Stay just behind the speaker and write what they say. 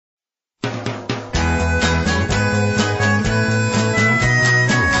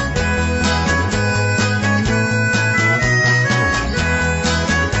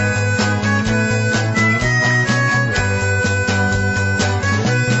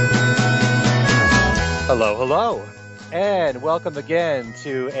Hello, hello, and welcome again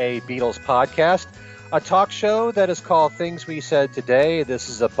to a Beatles podcast, a talk show that is called Things We Said Today. This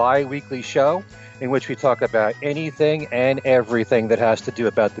is a bi-weekly show in which we talk about anything and everything that has to do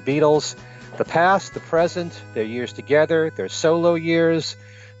about the Beatles, the past, the present, their years together, their solo years,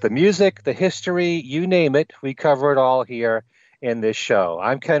 the music, the history, you name it. We cover it all here in this show.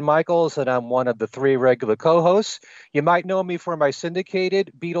 I'm Ken Michaels, and I'm one of the three regular co-hosts. You might know me for my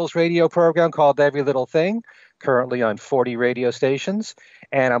syndicated Beatles radio program called Every Little Thing, currently on 40 radio stations.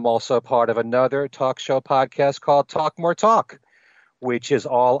 And I'm also part of another talk show podcast called Talk More Talk, which is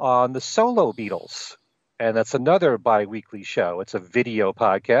all on the solo Beatles. And that's another bi-weekly show. It's a video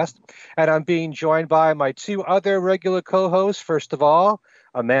podcast. And I'm being joined by my two other regular co-hosts. First of all,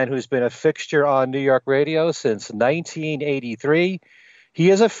 a man who's been a fixture on New York radio since 1983. He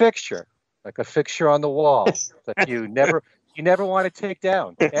is a fixture, like a fixture on the wall that you never want to take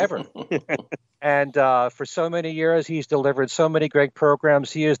down, ever. And for so many years, he's delivered so many great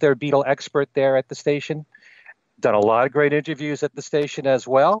programs. He is their Beatle expert there at the station. Done a lot of great interviews at the station as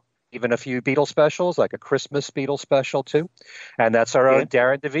well. Even a few Beatle specials, like a Christmas Beatle special, too. And that's our own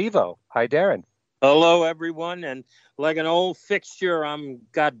Darren DeVivo. Hi, Darren. Hello, everyone. And like an old fixture, I'm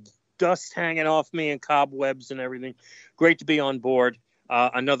got dust hanging off me and cobwebs and everything. Great to be on board.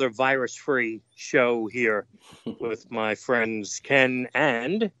 Another virus-free show here with my friends Ken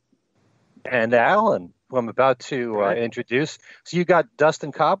and Allan, who I'm about to introduce. So you got dust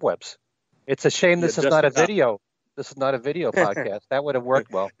and cobwebs. It's a shame this is not a video. This is not a video podcast. That would have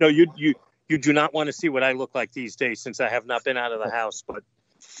worked well. No, you do not want to see what I look like these days, since I have not been out of the house but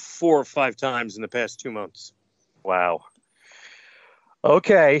 4 or 5 times in the past 2 months. Wow.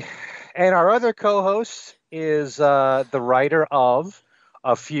 Okay. And our other co-host is the writer of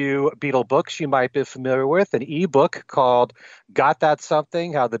a few Beatle books you might be familiar with, an ebook called Got That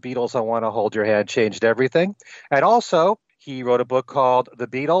Something, How the Beatles I Want to Hold Your Hand Changed Everything. And also, he wrote a book called The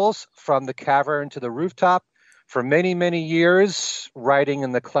Beatles, From the Cavern to the Rooftop. For many, many years, writing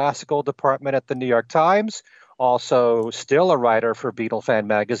in the classical department at the New York Times. Also still a writer for Beatle Fan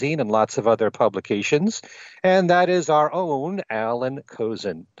Magazine and lots of other publications. And that is our own Allan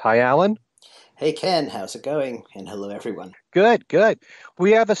Kozinn. Hi, Allan. Hey, Ken. How's it going? And hello, everyone. Good, good.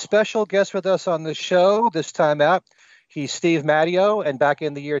 We have a special guest with us on the show this time out. He's Steve Matteo, and back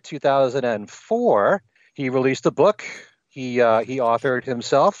in the year 2004, he released a book he authored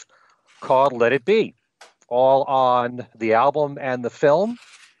himself called Let It Be, all on the album and the film.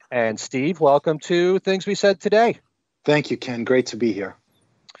 And Steve, welcome to Things We Said Today. Thank you, Ken. Great to be here.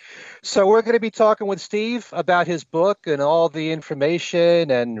 So we're going to be talking with Steve about his book and all the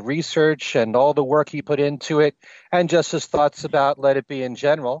information and research and all the work he put into it, and just his thoughts about Let It Be in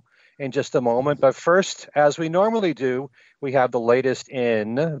general in just a moment. But first, as we normally do, we have the latest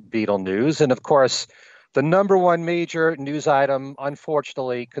in Beatle news. And of course, the number one major news item,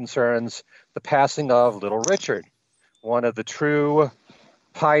 unfortunately, concerns the passing of Little Richard, one of the true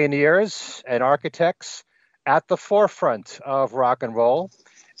pioneers and architects at the forefront of rock and roll.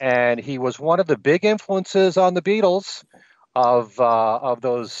 And he was one of the big influences on the Beatles of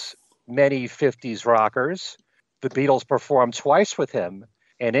those many 50s rockers. The Beatles performed twice with him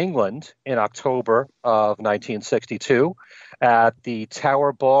in England in October of 1962 at the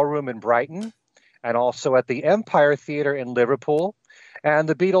Tower Ballroom in Brighton and also at the Empire Theatre in Liverpool. And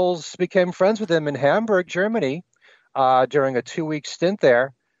the Beatles became friends with him in Hamburg, Germany, during a 2-week stint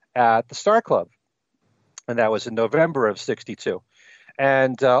there at the Star Club. And that was in November of 62.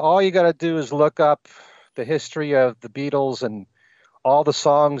 And all you got to do is look up the history of the Beatles and all the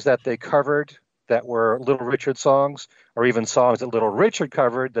songs that they covered that were Little Richard songs, or even songs that Little Richard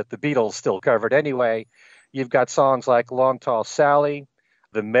covered that the Beatles still covered anyway. You've got songs like Long Tall Sally,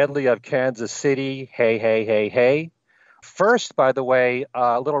 the medley of Kansas City, Hey, Hey, Hey, Hey. First, by the way,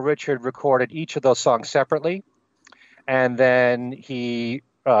 Little Richard recorded each of those songs separately, and then he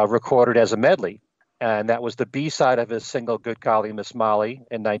recorded as a medley. And that was the B-side of his single Good Golly Miss Molly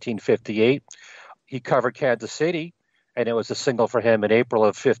in 1958. He covered Kansas City, and it was a single for him in April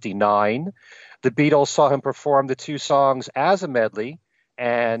of 59. The Beatles saw him perform the two songs as a medley,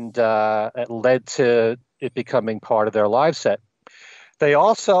 and it led to it becoming part of their live set. They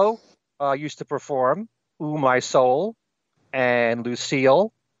also used to perform Ooh, My Soul and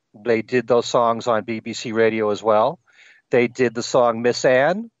Lucille. They did those songs on BBC Radio as well. They did the song Miss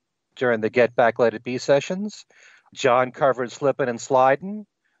Anne during the Get Back, Let It Be sessions. John covered Slippin' and Slidin',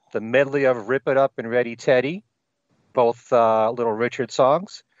 the medley of Rip It Up and Ready Teddy, both Little Richard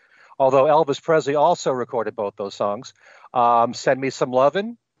songs. Although Elvis Presley also recorded both those songs. Send Me Some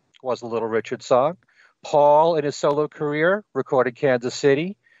Lovin' was a Little Richard song. Paul, in his solo career, recorded Kansas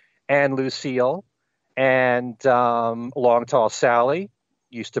City and Lucille. And Long Tall Sally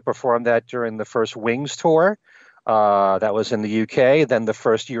used to perform that during the first Wings tour. That was in the UK. Then the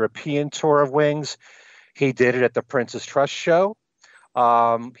first European tour of Wings, he did it at the Princess Trust show.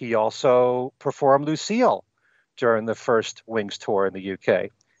 He also performed Lucille during the first Wings tour in the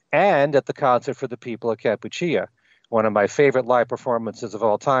UK and at the concert for the people of Kampuchea. One of my favorite live performances of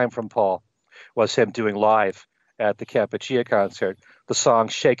all time from Paul was him doing live at the Kampuchea concert. The song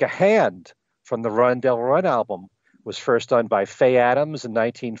Shake a Hand from the Run Del Run album was first done by Faye Adams in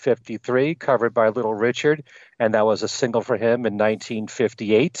 1953, covered by Little Richard, and that was a single for him in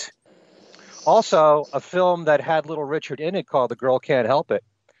 1958. Also, a film that had Little Richard in it called The Girl Can't Help It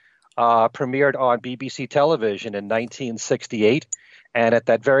premiered on BBC television in 1968. And at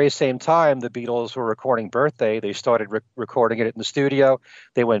that very same time, the Beatles were recording Birthday. They started recording it in the studio.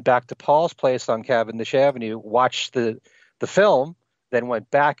 They went back to Paul's place on Cavendish Avenue, watched the film, then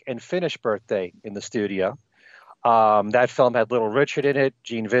went back and finished Birthday in the studio. That film had Little Richard in it,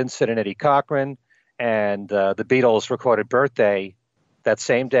 Gene Vincent and Eddie Cochran, and the Beatles recorded Birthday that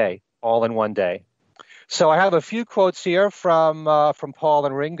same day, all in one day. So I have a few quotes here from Paul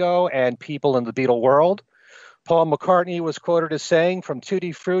and Ringo and people in the Beatle world. Paul McCartney was quoted as saying, "From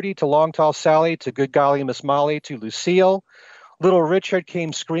Tutti Frutti to Long Tall Sally to Good Golly Miss Molly to Lucille, Little Richard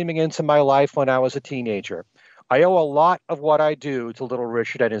came screaming into my life when I was a teenager. I owe a lot of what I do to Little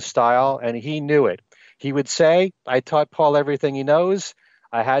Richard and his style, and he knew it. He would say, I taught Paul everything he knows.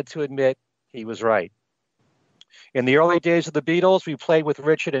 I had to admit he was right." In the early days of the Beatles, we played with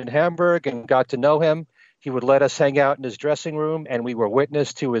Richard in Hamburg and got to know him. He would let us hang out in his dressing room, and we were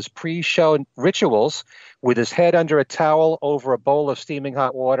witness to his pre-show rituals with his head under a towel over a bowl of steaming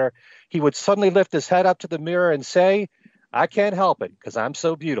hot water. He would suddenly lift his head up to the mirror and say, "I can't help it because I'm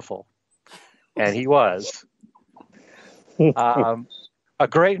so beautiful." And he was. A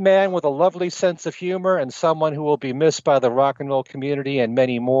great man with a lovely sense of humor and someone who will be missed by the rock and roll community and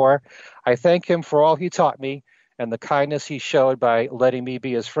many more. I thank him for all he taught me and the kindness he showed by letting me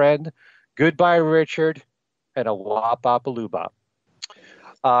be his friend. Goodbye, Richard, and a wop-bop-a-loo-bop.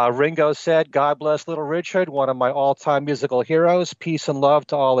 Ringo said, "God bless Little Richard, one of my all-time musical heroes. Peace and love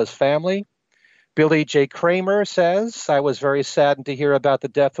to all his family." Billy J. Kramer says, "I was very saddened to hear about the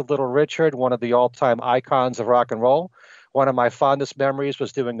death of Little Richard, one of the all-time icons of rock and roll. One of my fondest memories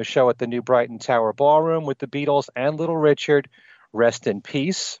was doing a show at the New Brighton Tower Ballroom with the Beatles and Little Richard. Rest in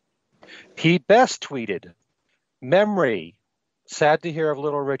peace." Pete Best tweeted, "Memory. Sad to hear of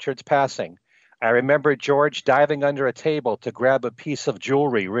Little Richard's passing. I remember George diving under a table to grab a piece of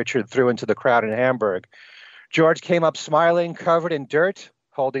jewelry Richard threw into the crowd in Hamburg. George came up smiling, covered in dirt,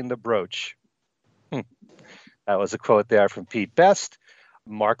 holding the brooch." That was a quote there from Pete Best.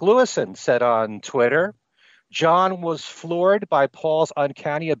 Mark Lewison said on Twitter, "John was floored by Paul's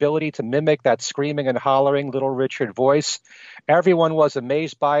uncanny ability to mimic that screaming and hollering Little Richard voice. Everyone was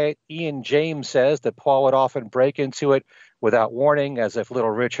amazed by it. Ian James says that Paul would often break into it without warning, as if Little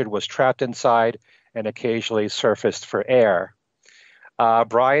Richard was trapped inside and occasionally surfaced for air."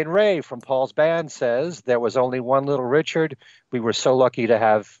 Brian Ray from Paul's band says, "There was only one Little Richard. We were so lucky to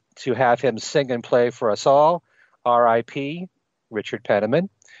have him sing and play for us all. R.I.P. Richard Penniman."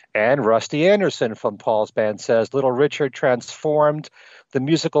 And Rusty Anderson from Paul's band says, "Little Richard transformed the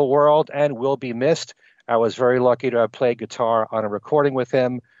musical world and will be missed. I was very lucky to have played guitar on a recording with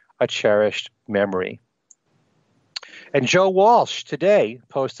him, a cherished memory." And Joe Walsh today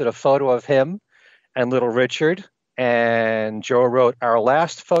posted a photo of him and Little Richard. And Joe wrote, "Our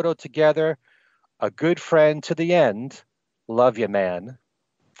last photo together, a good friend to the end. Love you, man."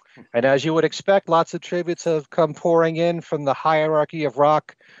 And as you would expect, lots of tributes have come pouring in from the hierarchy of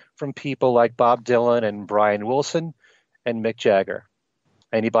rock, from people like Bob Dylan and Brian Wilson and Mick Jagger.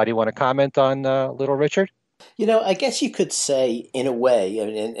 Anybody want to comment on Little Richard? I guess you could say, in a way,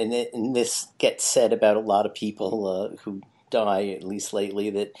 and this gets said about a lot of people who die, at least lately,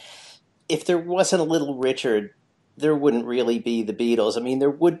 that if there wasn't a Little Richard, there wouldn't really be the Beatles. I mean, there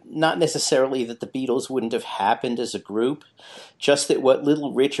would not necessarily that the Beatles wouldn't have happened as a group, just that what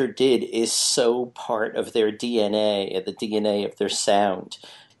Little Richard did is so part of their DNA, the DNA of their sound.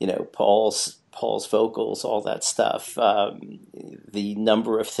 Paul's vocals, all that stuff, the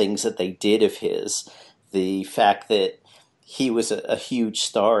number of things that they did of his, the fact that he was a huge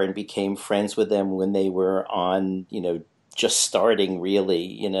star and became friends with them when they were on, just starting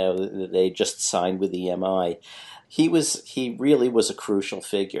really, they just signed with EMI. He really was a crucial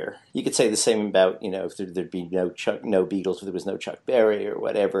figure. You could say the same about, if there'd be no Beatles, if there was no Chuck Berry or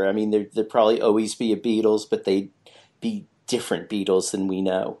whatever. I mean, there'd probably always be a Beatles, but they'd be different Beatles than we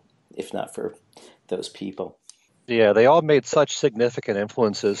know, if not for those people. Yeah, they all made such significant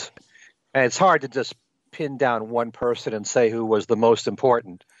influences. And it's hard to just pin down one person and say who was the most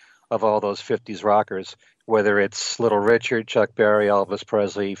important of all those 50s rockers, whether it's Little Richard, Chuck Berry, Elvis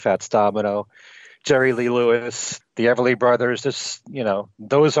Presley, Fats Domino, Jerry Lee Lewis, the Everly Brothers. Just,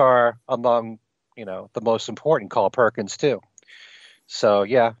 those are among, the most important. Carl Perkins, too. So,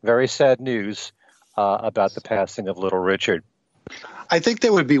 yeah, very sad news about the passing of Little Richard. I think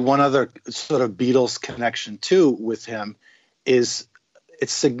there would be one other sort of Beatles connection, too, with him. Is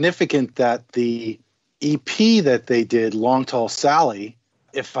it's significant that the EP that they did, Long Tall Sally,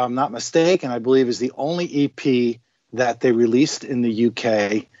 if I'm not mistaken, I believe is the only EP that they released in the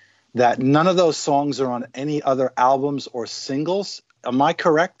UK, that none of those songs are on any other albums or singles. Am I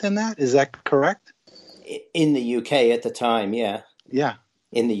correct in that? Is that correct? In the UK at the time, yeah. Yeah.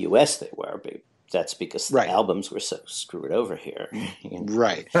 In the US they were, but that's because the Right. albums were so screwed over here.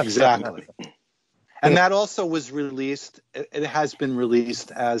 Right, exactly. And that also was released, it has been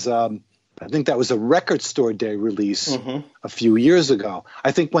released as, I think that was a Record Store Day release a few years ago.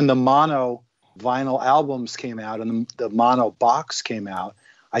 I think when the mono vinyl albums came out and the mono box came out,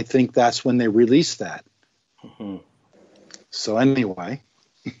 I think that's when they released that. So anyway.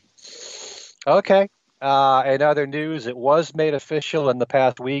 Okay. In other news, it was made official in the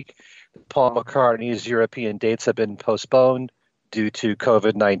past week that Paul McCartney's European dates have been postponed due to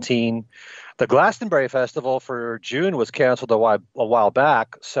COVID-19. The Glastonbury Festival for June was canceled a while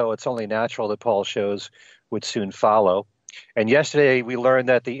back, so it's only natural that Paul's shows would soon follow. And yesterday we learned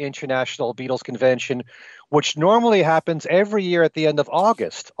that the International Beatles Convention, which normally happens every year at the end of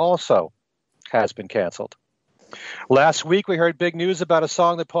August, also has been canceled. Last week we heard big news about a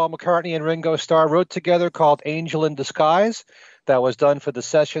song that Paul McCartney and Ringo Starr wrote together called Angel in Disguise that was done for the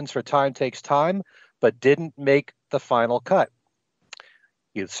sessions for Time Takes Time, but didn't make the final cut.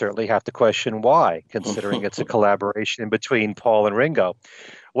 You'd certainly have to question why, considering it's a collaboration between Paul and Ringo.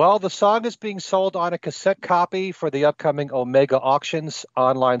 Well, the song is being sold on a cassette copy for the upcoming Omega Auctions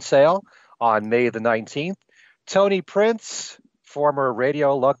online sale on May the 19th. Tony Prince, former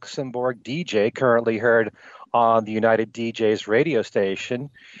Radio Luxembourg DJ, currently heard on the United DJs radio station,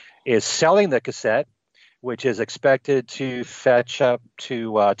 is selling the cassette, which is expected to fetch up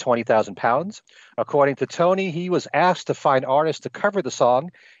to £20,000. According to Tony, he was asked to find artists to cover the song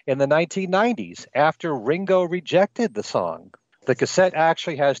in the 1990s after Ringo rejected the song. The cassette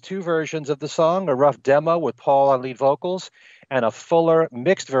actually has two versions of the song, a rough demo with Paul on lead vocals and a fuller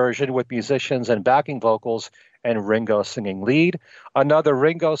mixed version with musicians and backing vocals and Ringo singing lead. Another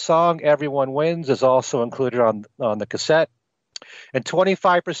Ringo song, Everyone Wins, is also included on the cassette. And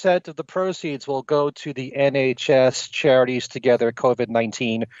 25% of the proceeds will go to the NHS Charities Together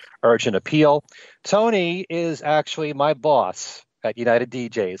COVID-19 Urgent Appeal. Tony is actually my boss at United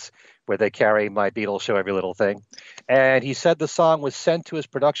DJs, where they carry my Beatles show, Every Little Thing. And he said the song was sent to his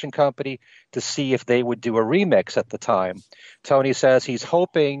production company to see if they would do a remix at the time. Tony says he's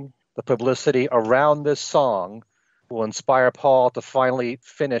hoping the publicity around this song will inspire Paul to finally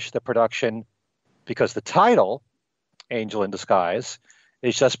finish the production, because the title, Angel in Disguise,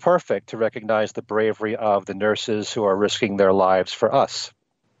 is just perfect to recognize the bravery of the nurses who are risking their lives for us.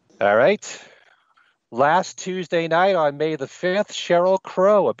 All right. Last Tuesday night on May the 5th, Sheryl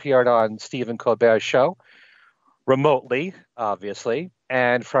Crow appeared on Stephen Colbert's show, remotely, obviously,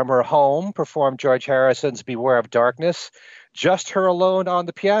 and from her home performed George Harrison's Beware of Darkness, just her alone on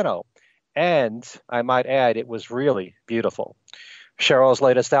the piano. And I might add, it was really beautiful. Cheryl's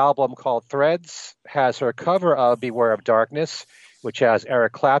latest album, called Threads, has her cover of Beware of Darkness, which has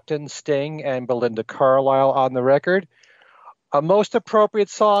Eric Clapton, Sting, and Belinda Carlisle on the record. A most appropriate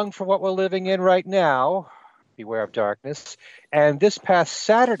song for what we're living in right now, Beware of Darkness. And this past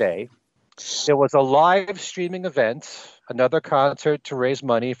Saturday, there was a live streaming event, another concert to raise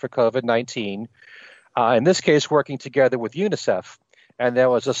money for COVID-19, in this case working together with UNICEF. And there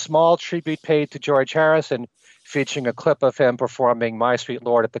was a small tribute paid to George Harrison, featuring a clip of him performing My Sweet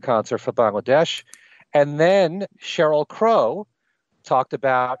Lord at the concert for Bangladesh. And then Sheryl Crow talked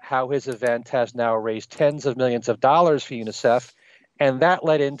about how his event has now raised tens of millions of dollars for UNICEF. And that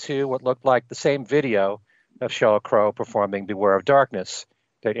led into what looked like the same video of Sheryl Crow performing Beware of Darkness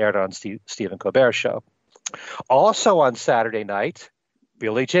that aired on Stephen Colbert's show. Also on Saturday night,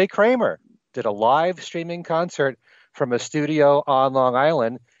 Billy J. Kramer did a live streaming concert from a studio on Long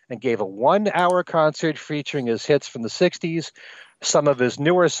Island and gave a 1-hour concert featuring his hits from the 60s, some of his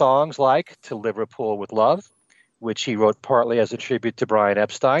newer songs like To Liverpool with Love, which he wrote partly as a tribute to Brian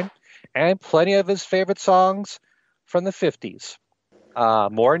Epstein, and plenty of his favorite songs from the 50s.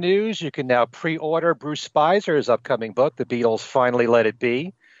 More news, you can now pre-order Bruce Spizer's upcoming book, The Beatles Finally Let It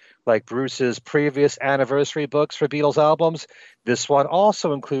Be, like Bruce's previous anniversary books for Beatles albums. This one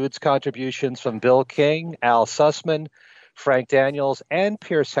also includes contributions from Bill King, Al Sussman, Frank Daniels, and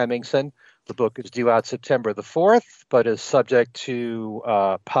Pierce Hemmingson. The book is due out September the 4th, but is subject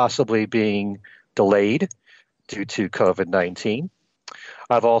to possibly being delayed due to COVID-19.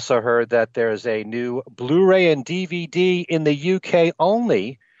 I've also heard that there's a new Blu-ray and DVD in the UK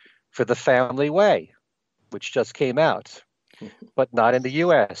only for The Family Way, which just came out, but not in the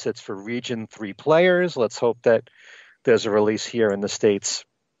US. It's for Region 3 players. Let's hope that there's a release here in the States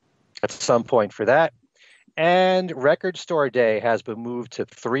at some point for that. And Record Store Day has been moved to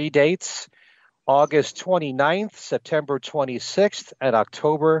 3 dates: August 29th, September 26th, and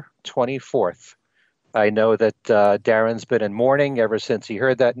October 24th. I know that Darren's been in mourning ever since he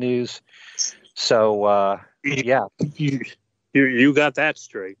heard that news. So, yeah. You got that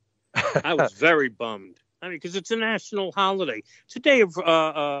straight. I was very bummed. I mean, because it's a national holiday. It's a day of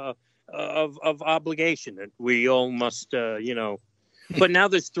obligation that we all must, But now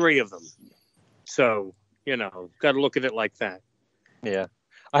there's 3 of them. So, got to look at it like that. Yeah.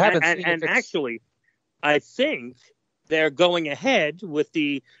 I haven't seen and actually, I think they're going ahead with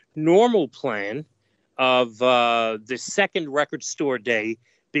the normal plan of the second Record Store Day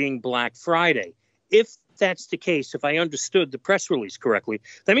being Black Friday. If that's the case, if I understood the press release correctly,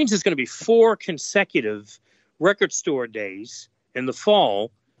 that means there's going to be 4 consecutive Record Store Days in the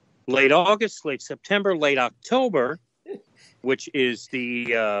fall: late August, late September, late October, which is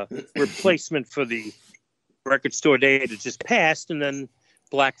the replacement for the Record Store Day that just passed, and then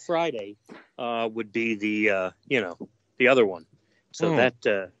Black Friday would be the other one. So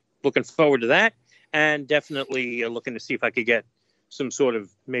that looking forward to that. And definitely looking to see if I could get some sort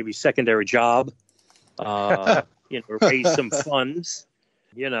of maybe secondary job, raise some funds,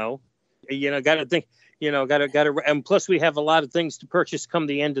 got to think, and plus we have a lot of things to purchase come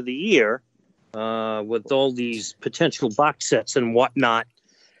the end of the year with all these potential box sets and whatnot.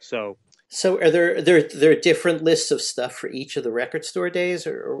 So are there different lists of stuff for each of the Record Store Days,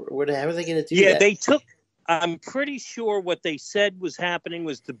 or how are they going to do that? Yeah, they took, I'm pretty sure what they said was happening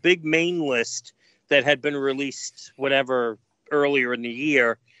was the big main list that had been released, whatever, earlier in the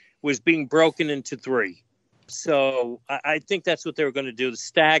year, was being broken into 3. So I think that's what they were going to do,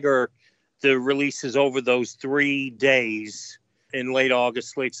 stagger the releases over those 3 days in late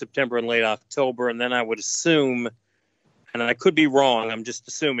August, late September, and late October. And then I would assume, and I could be wrong, I'm just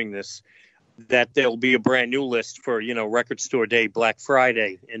assuming this, that there'll be a brand new list for, Record Store Day, Black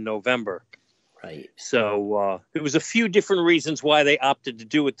Friday in November. Right. So there was a few different reasons why they opted to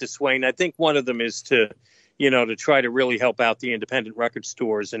do it this way. And I think one of them is to try to really help out the independent record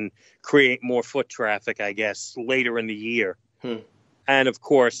stores and create more foot traffic, I guess, later in the year. And of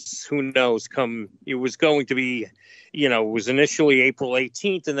course, who knows, it was going to be, it was initially April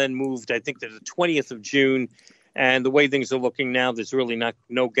 18th and then moved, I think, to the 20th of June. And the way things are looking now, there's really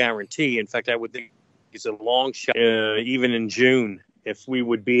no guarantee. In fact, I would think it's a long shot, even in June, if we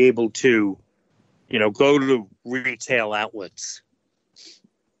would be able to, go to retail outlets.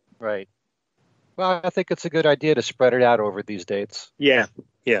 Right. Well, I think it's a good idea to spread it out over these dates. Yeah.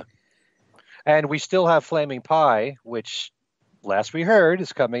 And we still have Flaming Pie, which, last we heard,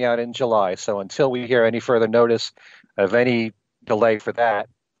 is coming out in July. So until we hear any further notice of any delay for that,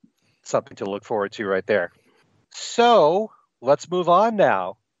 something to look forward to right there. So let's move on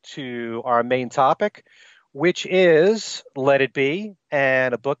now to our main topic, which is Let It Be,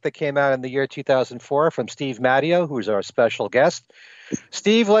 and a book that came out in the year 2004 from Steve Matteo, who's our special guest.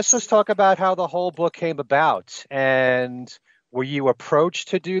 Steve, let's just talk about how the whole book came about. And were you approached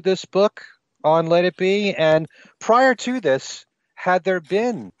to do this book on Let It Be? And prior to this, had there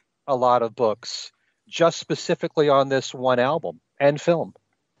been a lot of books just specifically on this one album and film?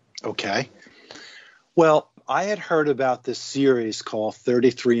 Okay. Well, I had heard about this series called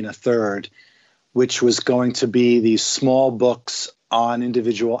 33 1/3, which was going to be these small books on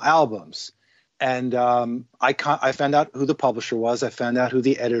individual albums. And I found out who the publisher was. I found out who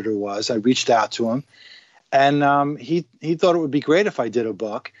the editor was. I reached out to him. And he thought it would be great if I did a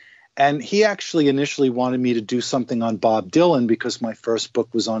book. And he actually initially wanted me to do something on Bob Dylan because my first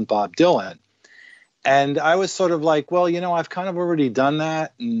book was on Bob Dylan. And I was sort of like, well, I've kind of already done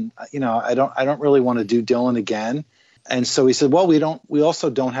that. And, I don't really want to do Dylan again. And so he said, well, we also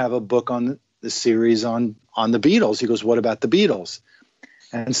don't have a book on the series on the Beatles. He goes, what about the Beatles?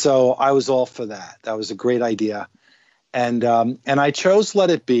 And so I was all for that. That was a great idea. And I chose Let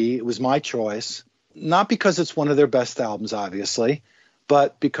It Be. It was my choice, not because it's one of their best albums, obviously,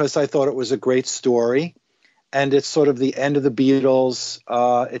 but because I thought it was a great story. And it's sort of the end of the Beatles.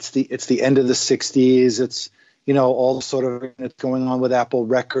 It's the end of the 60s. It's, all the sort of that's going on with Apple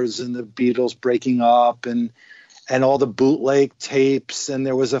Records and the Beatles breaking up and all the bootleg tapes, and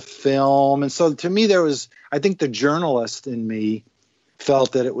there was a film. And so to me, I think the journalist in me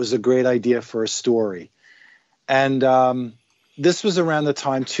felt that it was a great idea for a story. And this was around the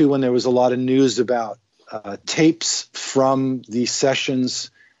time, too, when there was a lot of news about tapes from the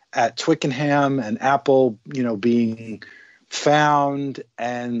sessions at Twickenham and Apple, being found,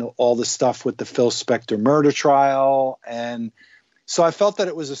 and all the stuff with the Phil Spector murder trial. And so I felt that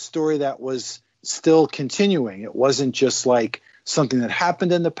it was a story that was still continuing. It wasn't just like something that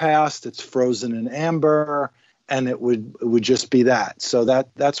happened in the past. It's frozen in amber, and it would just be that. So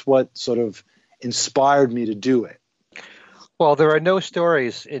that's what sort of inspired me to do it. Well, there are no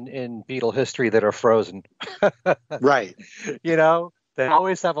stories in Beatle history that are frozen. Right. They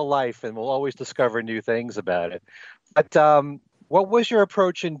always have a life, and we'll always discover new things about it. But what was your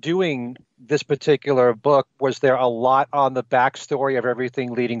approach in doing this particular book? Was there a lot on the backstory of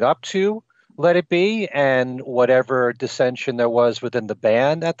everything leading up to Let It Be and whatever dissension there was within the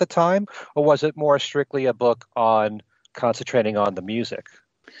band at the time? Or was it more strictly a book on concentrating on the music?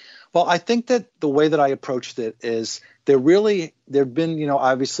 Well, I think that the way that I approached it is there've been,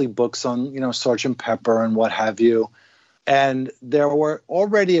 obviously books on, Sgt. Pepper and what have you. And there were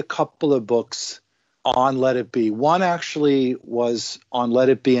already a couple of books on Let It Be. One actually was on Let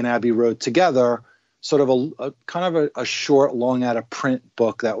It Be and Abbey Road together, sort of a kind of a short, long out of print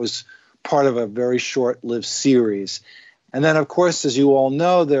book that was part of a very short-lived series. And then, of course, as you all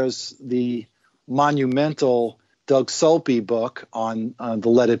know, there's the monumental Doug Sulpy book on the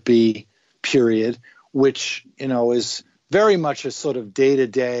Let It Be period, which, is very much a sort of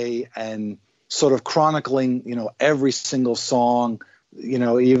day-to-day and sort of chronicling, every single song,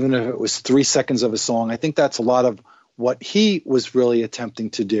 even if it was 3 seconds of a song. I think that's a lot of what he was really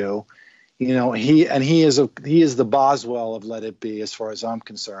attempting to do. He is the Boswell of Let It Be, as far as I'm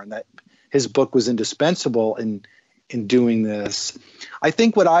concerned. That his book was indispensable in doing this. I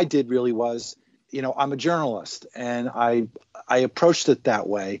think what I did really was, I'm a journalist, and I approached it that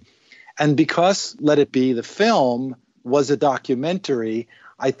way. And because Let It Be, the film, was a documentary,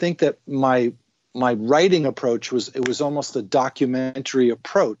 I think that my writing approach was almost a documentary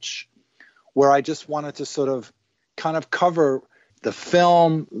approach, where I just wanted to sort of kind of cover the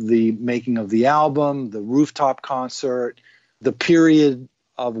film, the making of the album, the rooftop concert, the period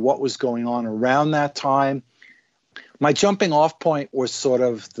of what was going on around that time. My jumping off point was sort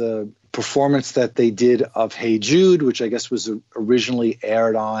of the performance that they did of Hey Jude, which I guess was originally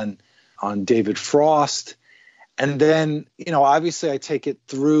aired on David Frost. And then, obviously I take it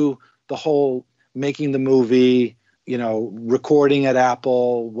through the whole making the movie, recording at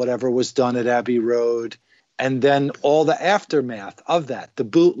Apple, whatever was done at Abbey Road, and then all the aftermath of that, the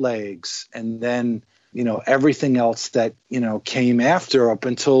bootlegs, and then, everything else that, came after up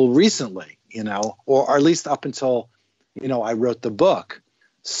until recently, or at least up until, I wrote the book.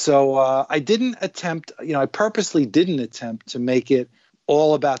 So I didn't attempt, I purposely didn't attempt to make it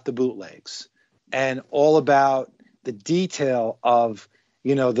all about the bootlegs and all about the detail of,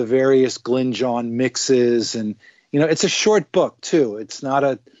 the various Glyn John mixes. And, it's a short book too. It's not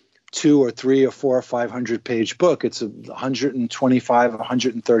a 2 or 3 or 4 or 500 page book. It's 125,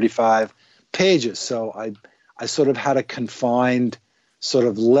 135 pages. So I sort of had a confined sort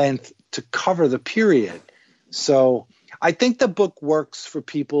of length to cover the period. So I think the book works for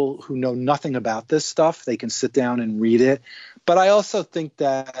people who know nothing about this stuff. They can sit down and read it. But I also think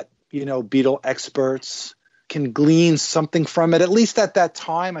that, Beatle experts can glean something from it, at least at that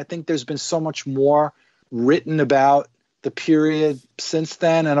time. I think there's been so much more written about the period since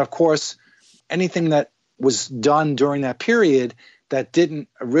then. And of course, anything that was done during that period that didn't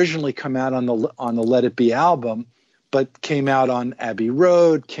originally come out on the Let It Be album, but came out on Abbey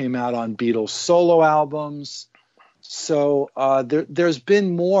Road, came out on Beatles solo albums. So there's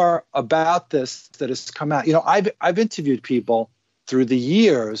been more about this that has come out. I've interviewed people through the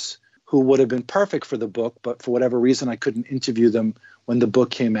years who would have been perfect for the book, but for whatever reason, I couldn't interview them when the book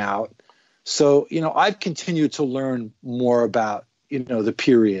came out. So, I've continued to learn more about, the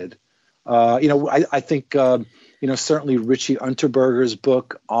period. I think, certainly Richie Unterberger's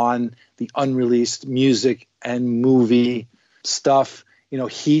book on the unreleased music and movie stuff,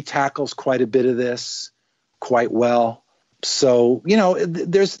 he tackles quite a bit of this quite well. So,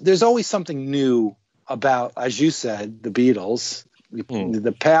 there's always something new about, as you said, the Beatles.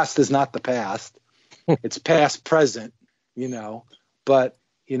 The past is not the past. It's past, present, But,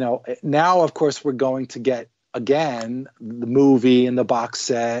 now, of course, we're going to get, again, the movie and the box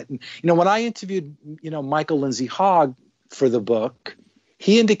set. And, when I interviewed, Michael Lindsay-Hogg for the book,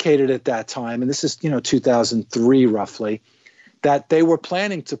 he indicated at that time, and this is 2003 roughly, that they were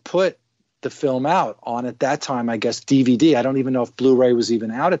planning to put the film out on, at that time, I guess, DVD. I don't even know if Blu-ray was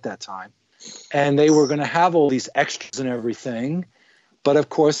even out at that time. And they were going to have all these extras and everything, but of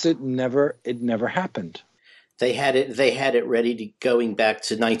course it never happened. They had it ready to going back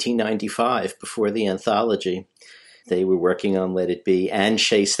to 1995 before the anthology. They were working on Let It Be and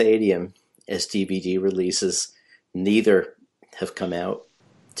Shea Stadium as DVD releases. Neither have come out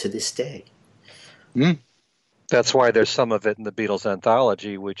to this day. Mm. That's why there's some of it in the Beatles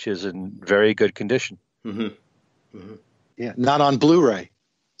anthology, which is in very good condition. Mm-hmm. Mm-hmm. Yeah, not on Blu-ray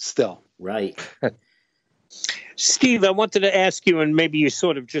still. Right. Steve, I wanted to ask you, and maybe you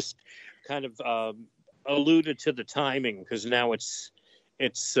sort of just kind of alluded to the timing, because now it's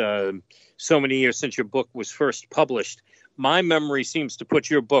so many years since your book was first published. My memory seems to put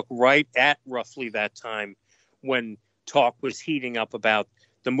your book right at roughly that time when talk was heating up about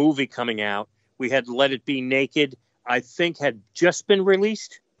the movie coming out. We had Let It Be Naked, I think, had just been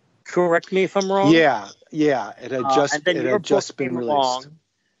released. Correct me if I'm wrong. Yeah, it had just been released.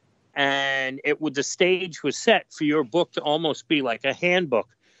 And the stage was set for your book to almost be like a handbook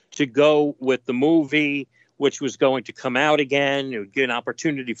to go with the movie, which was going to come out again. It would give an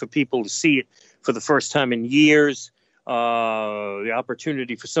opportunity for people to see it for the first time in years. The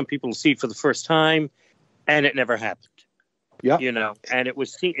opportunity for some people to see it for the first time, and it never happened. Yeah, and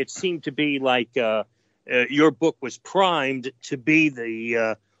it seemed to be like your book was primed to be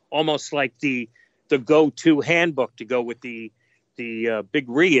the almost like the go-to handbook to go with the big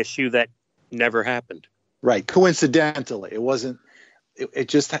reissue that never happened. Right. Coincidentally, it wasn't. It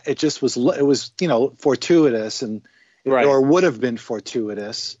just was fortuitous, and right. Or would have been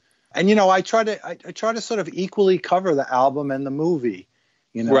fortuitous. And I try to sort of equally cover the album and the movie.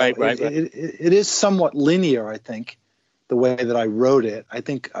 Right. It is somewhat linear, I think, the way that I wrote it. I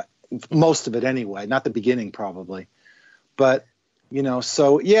think most of it anyway, not the beginning probably, but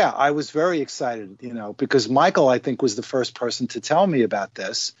so yeah, I was very excited, because Michael, I think, was the first person to tell me about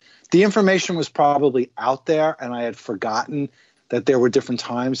this. The information was probably out there, and I had forgotten that there were different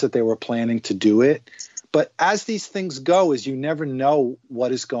times that they were planning to do it. But as these things go, is you never know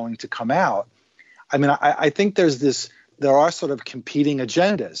what is going to come out. I mean, I think there are sort of competing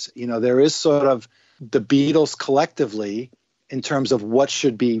agendas. There is sort of the Beatles collectively in terms of what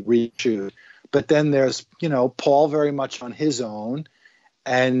should be reissued. But then there's, Paul very much on his own,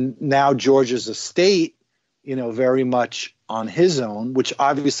 and now George's estate, very much on his own, which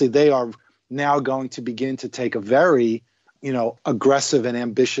obviously they are now going to begin to take a very, aggressive and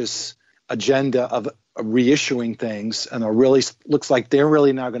ambitious agenda of reissuing things, and looks like they're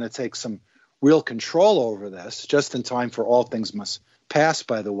really now going to take some real control over this, just in time for All Things Must Pass,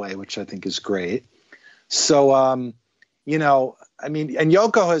 by the way, which I think is great. So, and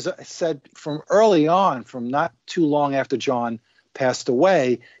Yoko has said from early on, from not too long after John passed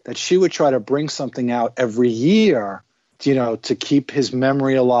away, that she would try to bring something out every year, to keep his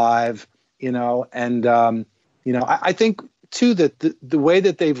memory alive, and, I think too that the way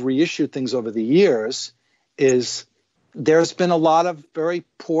that they've reissued things over the years is there's been a lot of very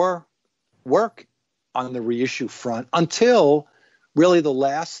poor work on the reissue front until really the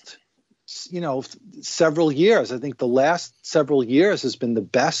last several years. I think the last several years has been the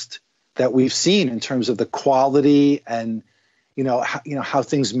best that we've seen in terms of the quality and how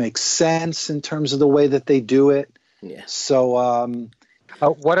things make sense in terms of the way that they do it. Yeah. So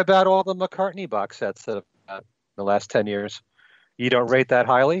what about all the McCartney box sets that have in the last 10 years? You don't rate that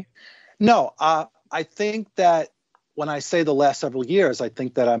highly? No, I think that when I say the last several years, I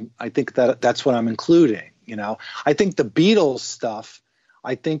think that that's what I'm including. I think the Beatles stuff,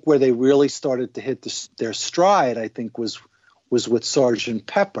 I think where they really started to hit their stride, I think was with Sgt.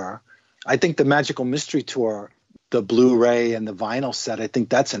 Pepper. I think the Magical Mystery Tour, the Blu-ray and the vinyl set, I think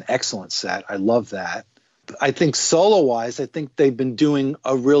that's an excellent set. I love that. I think solo-wise, I think they've been doing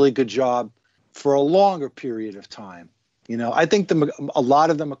a really good job for a longer period of time. I think a lot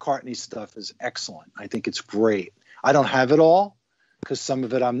of the McCartney stuff is excellent. I think it's great. I don't have it all because some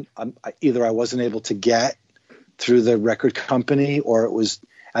of it I'm either I wasn't able to get through the record company, or it was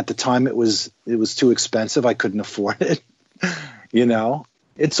at the time it was too expensive. I couldn't afford it.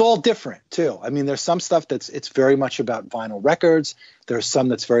 It's all different too. I mean, there's some stuff it's very much about vinyl records. There's some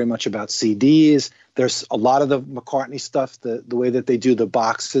that's very much about CDs. There's a lot of the McCartney stuff, the way that they do the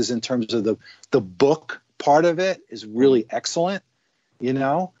boxes in terms of the book part of it is really excellent.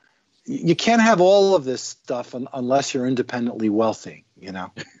 You can't have all of this stuff unless you're independently wealthy.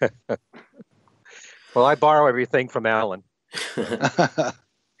 Well, I borrow everything from Allan.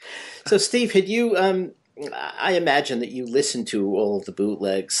 So, Steve, had you I imagine that you listened to all of the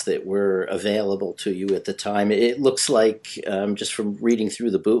bootlegs that were available to you at the time. It looks like, just from reading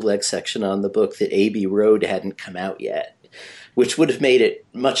through the bootleg section on the book, that Abbey Road hadn't come out yet, which would have made it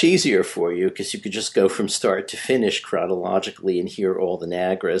much easier for you because you could just go from start to finish chronologically and hear all the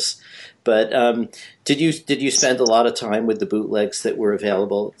Nagras. But did you spend a lot of time with the bootlegs that were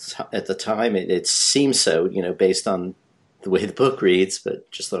available at the time? It seems so, based on the way the book reads, but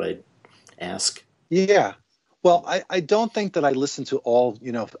just thought I'd ask. Yeah. Well, I don't think that I listened to all,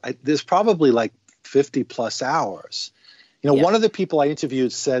 there's probably like 50 plus hours. Yeah. One of the people I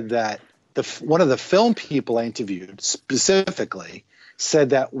interviewed said that one of the film people I interviewed specifically said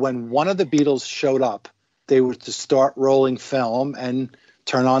that when one of the Beatles showed up, they were to start rolling film and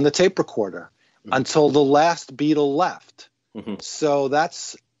turn on the tape recorder until the last Beatle left. Mm-hmm. So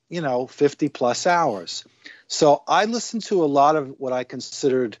that's, 50 plus hours. So I listened to a lot of what I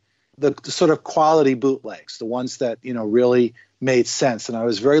considered the sort of quality bootlegs, the ones that, really made sense. And I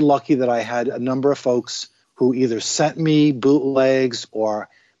was very lucky that I had a number of folks who either sent me bootlegs or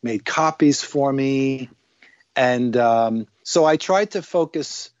made copies for me. And so I tried to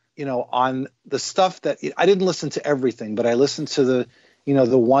focus, on the stuff that I didn't listen to everything, but I listened to the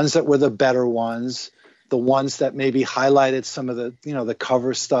ones that were the better ones, the ones that maybe highlighted some of the, the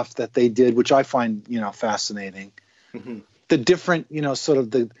cover stuff that they did, which I find, fascinating. Mm-hmm. The different, sort of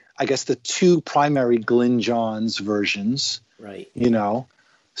the two primary Glyn Johns versions, right?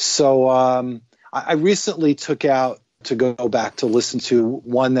 So I recently took out to go back to listen to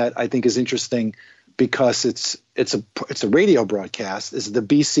one that I think is interesting because it's a radio broadcast. It's the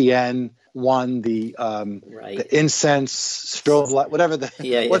BCN one, the incense strobe light, whatever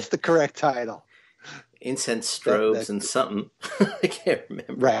what's the correct title? Incense strobes and something. I can't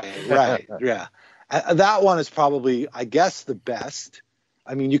remember. Right, yeah. That one is probably, I guess, the best.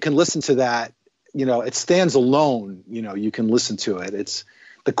 I mean, you can listen to that, it stands alone, you can listen to it. It's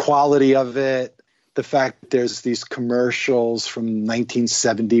the quality of it, the fact that there's these commercials from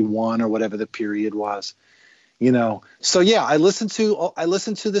 1971 or whatever the period was, So yeah, I listened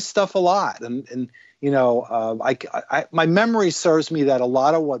to this stuff a lot, and my memory serves me that a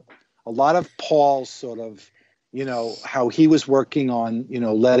lot of Paul's sort of, how he was working on,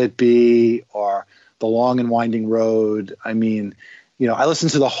 Let It Be or The Long and Winding Road. I mean, I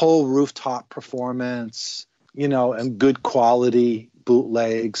listened to the whole Rooftop performance, and good quality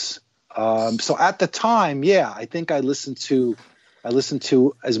bootlegs. So at the time, yeah, I think I listened to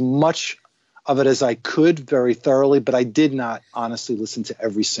as much of it as I could very thoroughly, but I did not honestly listen to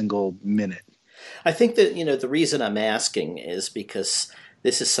every single minute. I think that, the reason I'm asking is because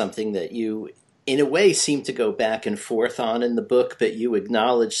this is something that you, in a way, seem to go back and forth on in the book, but you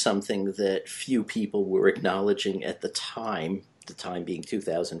acknowledge something that few people were acknowledging at the time being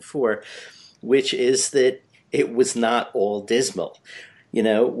 2004, which is that it was not all dismal,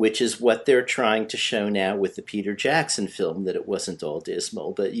 which is what they're trying to show now with the Peter Jackson film, that it wasn't all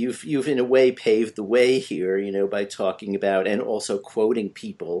dismal. But you've in a way paved the way here, by talking about and also quoting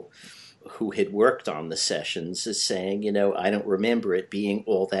people who had worked on the sessions as saying, I don't remember it being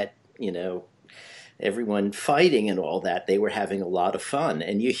all that, everyone fighting and all that. They were having a lot of fun.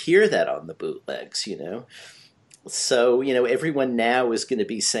 And you hear that on the bootlegs, So, everyone now is going to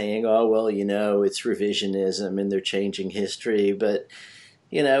be saying, oh, well, it's revisionism and they're changing history. But,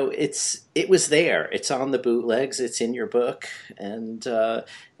 it was there. It's on the bootlegs. It's in your book. And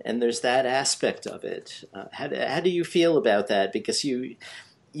there's that aspect of it. How do you feel about that? Because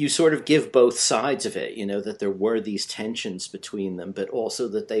you sort of give both sides of it, that there were these tensions between them, but also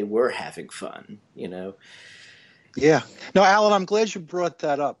that they were having fun, Yeah. No, Allan, I'm glad you brought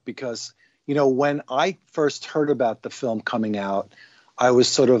that up because, when I first heard about the film coming out, I was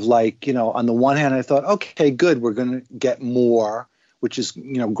sort of like, on the one hand, I thought, okay, good, we're going to get more, which is,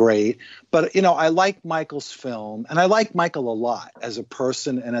 great. But, I like Michael's film, and I like Michael a lot as a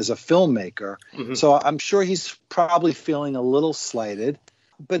person and as a filmmaker. Mm-hmm. So I'm sure he's probably feeling a little slighted.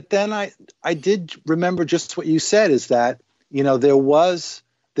 But then I did remember just what you said, is that, there was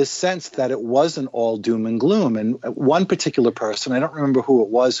this sense that it wasn't all doom and gloom. And one particular person, I don't remember who it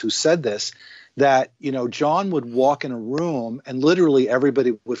was who said this, that, John would walk in a room and literally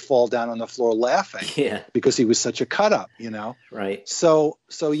everybody would fall down on the floor laughing because he was such a cut up, Right. So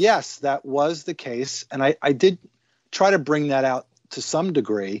yes, that was the case. And I did try to bring that out to some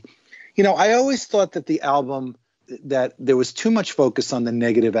degree. I always thought that the album, that there was too much focus on the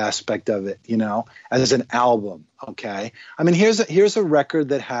negative aspect of it, as an album. Okay. I mean, here's a record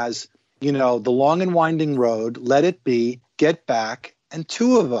that has, The Long and Winding Road, Let It Be, Get Back, and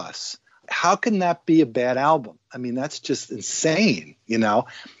Two of Us. How can that be a bad album? I mean, that's just insane,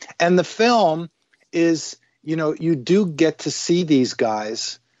 And the film is, you do get to see these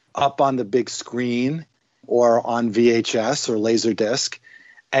guys up on the big screen or on VHS or Laserdisc,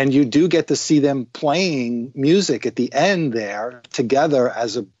 and you do get to see them playing music at the end there together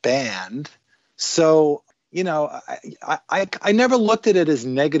as a band. So, I never looked at it as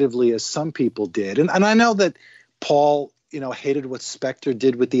negatively as some people did. And I know that Paul, hated what Spector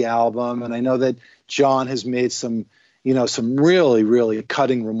did with the album. And I know that John has made some really, really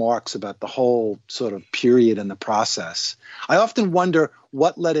cutting remarks about the whole sort of period in the process. I often wonder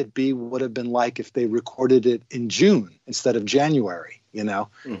what Let It Be would have been like if they recorded it in June instead of January,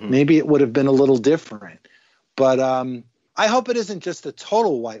 Maybe it would have been a little different. But I hope it isn't just a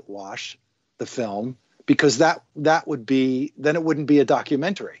total whitewash, the film, because that would be, then it wouldn't be a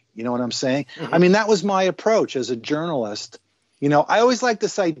documentary. You know what I'm saying? Mm-hmm. I mean, that was my approach as a journalist. I always like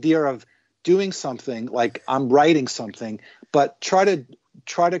this idea of doing something like I'm writing something, but try to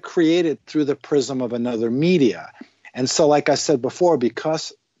create it through the prism of another media. And so, like I said before,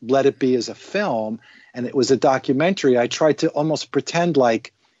 because Let It Be is a film and it was a documentary, I tried to almost pretend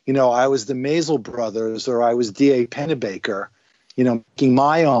like, I was the Maisel brothers or I was D.A. Pennebaker, making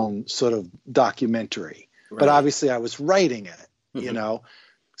my own sort of documentary. Right. But obviously I was writing it, mm-hmm.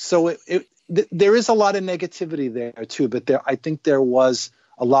 So there is a lot of negativity there too, but I think there was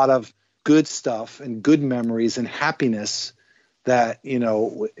a lot of good stuff and good memories and happiness that,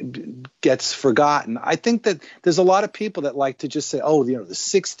 gets forgotten. I think that there's a lot of people that like to just say, oh, the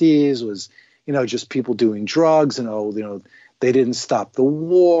 60s was, just people doing drugs and, they didn't stop the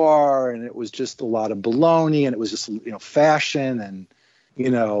war and it was just a lot of baloney and it was just, fashion and,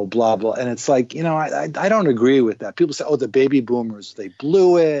 blah, blah. And it's like, I don't agree with that. People say, oh, the baby boomers, they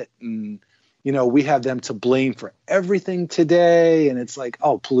blew it. And, we have them to blame for everything today. And it's like,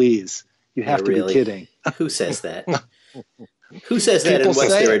 oh, please. You have to be kidding. Who says that? Who says that and what's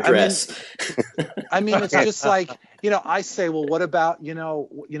their address? I mean, it's just like, I say, well, what about,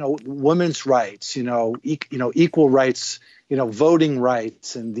 women's rights, equal rights, voting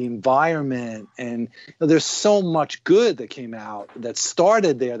rights and the environment. And there's so much good that came out that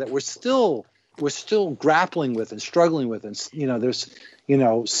started there that we're still grappling with and struggling with. And, there's,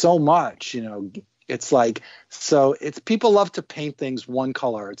 so much, it's like, so it's people love to paint things one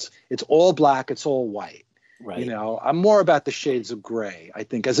color. It's all black. It's all white. Right. I'm more about the shades of gray. I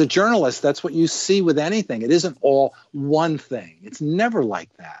think as a journalist, that's what you see with anything. It isn't all one thing. It's never like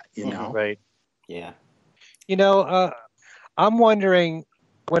that, Right. Yeah. I'm wondering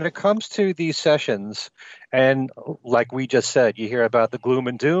when it comes to these sessions, and like we just said, you hear about the gloom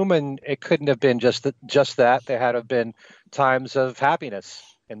and doom, and it couldn't have been just that. There had to have been times of happiness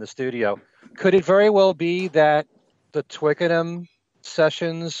in the studio. Could it very well be that the Twickenham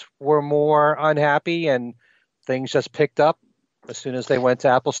sessions were more unhappy and things just picked up as soon as they went to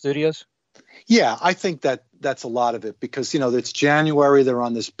Apple Studios? Yeah, I think that's a lot of it because, it's January. They're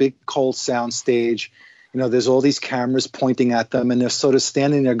on this big cold sound stage. There's all these cameras pointing at them and they're sort of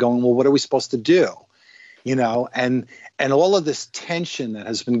standing there going, well, what are we supposed to do? And all of this tension that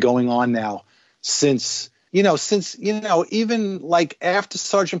has been going on now since even like after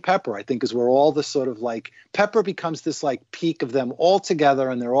Sgt. Pepper, I think is where all the sort of like Pepper becomes this like peak of them all together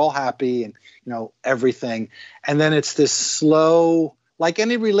and they're all happy and, everything. And then it's this slow, like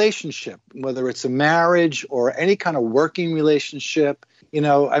any relationship, whether it's a marriage or any kind of working relationship,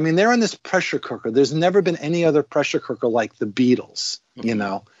 they're in this pressure cooker. There's never been any other pressure cooker like the Beatles,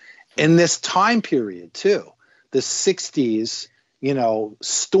 in this time period too, the 60s,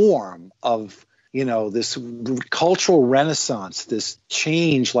 storm of, this cultural renaissance, this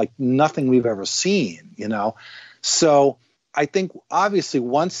change like nothing we've ever seen, So I think obviously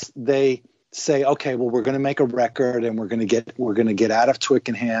once they say, okay, well, we're going to make a record and we're going to get out of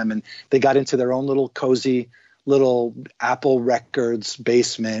Twickenham, and they got into their own little cozy little Apple Records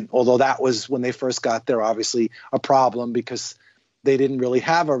basement, although that was when they first got there, obviously a problem because they didn't really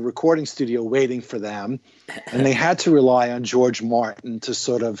have a recording studio waiting for them. And they had to rely on George Martin to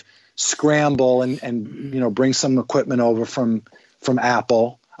sort of scramble and bring some equipment over from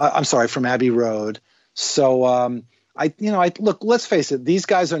Apple. From Abbey Road. So look, let's face it, these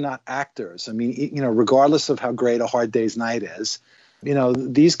guys are not actors. I mean, regardless of how great A Hard Day's Night is,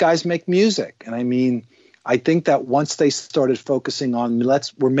 these guys make music. And I mean, I think that once they started focusing on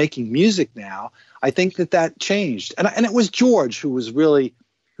we're making music now, I think that changed. And it was George who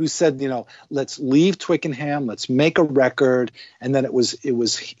said, let's leave Twickenham, let's make a record. And then he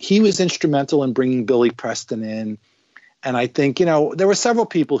was instrumental in bringing Billy Preston in. And I think, there were several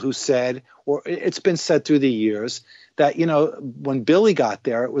people who said, or it's been said through the years, that, when Billy got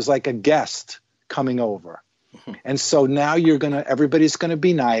there, it was like a guest coming over. Mm-hmm. And so now everybody's going to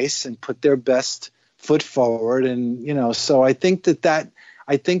be nice and put their best foot forward. And, so I think that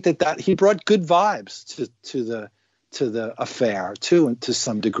he brought good vibes to the affair too, and to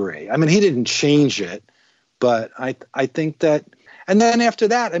some degree. I mean, he didn't change it, but I think that, and then after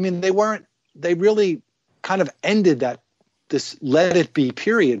that, I mean, they really kind of ended this Let It Be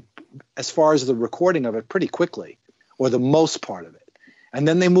period as far as the recording of it pretty quickly, or the most part of it. And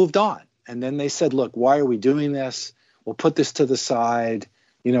then they moved on. And then they said, look, why are we doing this? We'll put this to the side.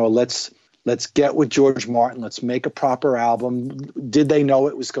 Let's get with George Martin. Let's make a proper album. Did they know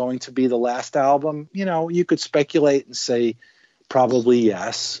it was going to be the last album? You could speculate and say probably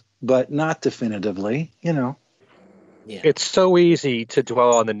yes, but not definitively, Yeah. It's so easy to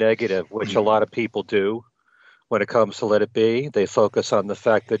dwell on the negative, which a lot of people do when it comes to Let It Be. They focus on the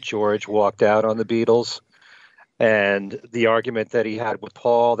fact that George walked out on the Beatles and the argument that he had with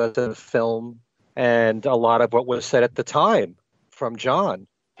Paul that's in the film, and a lot of what was said at the time from John,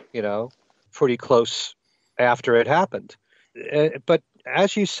 pretty close after it happened. But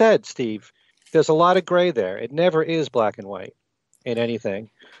as you said, Steve, there's a lot of gray there. It never is black and white in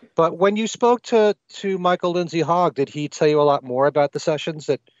anything. But when you spoke to Michael Lindsay-Hogg, did he tell you a lot more about the sessions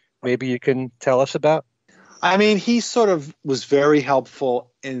that maybe you can tell us about? I mean, he sort of was very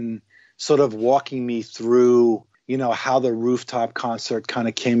helpful in sort of walking me through, how the rooftop concert kind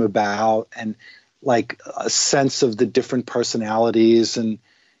of came about, and like a sense of the different personalities and,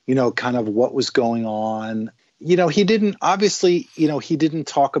 kind of what was going on. He didn't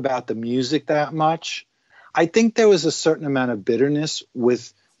talk about the music that much. I think there was a certain amount of bitterness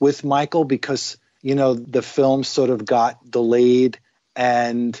with Michael because, the film sort of got delayed,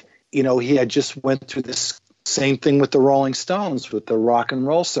 and, he had just went through this same thing with the Rolling Stones, with the rock and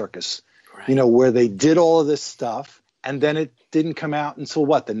roll circus, right. Where they did all of this stuff, and then it didn't come out until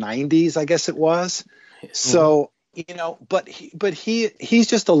the 90s, I guess it was. So, but he's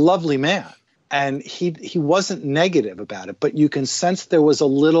just a lovely man, and he wasn't negative about it, but you can sense there was a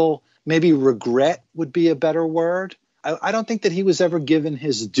little, maybe regret would be a better word. I don't think that he was ever given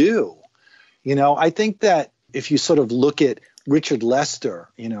his due. I think that if you sort of look at Richard Lester,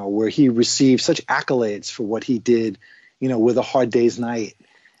 where he received such accolades for what he did, with A Hard Day's Night,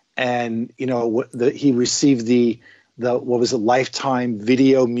 and he received the what was a Lifetime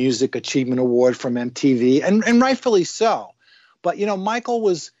Video Music Achievement Award from MTV, and rightfully so. But Michael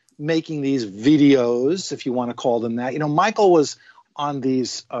was making these videos, if you want to call them that. Michael was on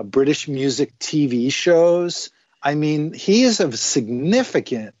these British music TV shows. I mean, he is a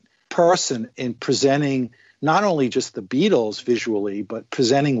significant person in presenting not only just the Beatles visually, but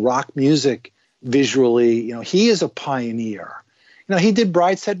presenting rock music visually. He is a pioneer. He did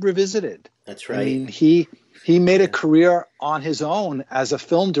Brideshead Revisited. That's right. I mean, he made a career on his own as a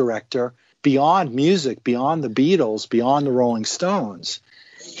film director beyond music, beyond the Beatles, beyond the Rolling Stones.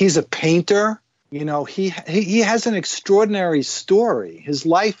 He's a painter. He has an extraordinary story. His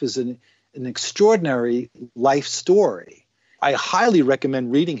life is an extraordinary life story. I highly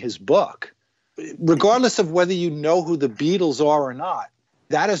recommend reading his book. Regardless of whether you know who the Beatles are or not,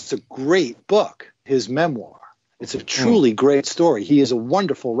 that is a great book, his memoir. It's a truly great story. He is a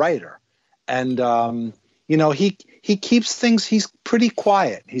wonderful writer. And, he keeps things, he's pretty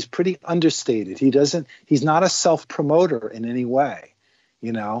quiet. He's pretty understated. He's not a self-promoter in any way,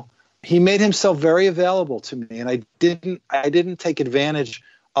 He made himself very available to me, and I didn't take advantage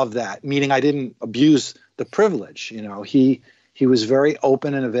of that, meaning I didn't abuse the privilege. He was very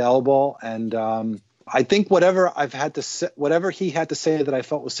open and available, and I think whatever he had to say that I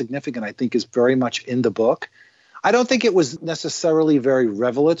felt was significant, I think is very much in the book. I don't think it was necessarily very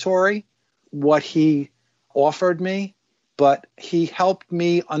revelatory what he offered me, but he helped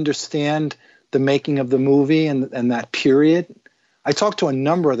me understand the making of the movie and that period. I talked to a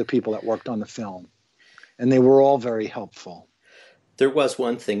number of the people that worked on the film, and they were all very helpful. There was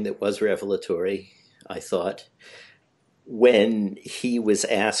one thing that was revelatory, I thought, when he was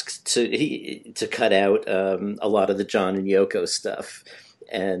asked to cut out a lot of the John and Yoko stuff.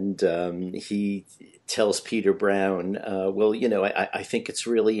 And he tells Peter Brown, I think it's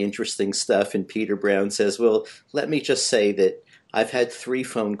really interesting stuff. And Peter Brown says, well, let me just say that I've had 3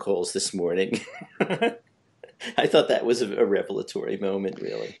 phone calls this morning. I thought that was a revelatory moment,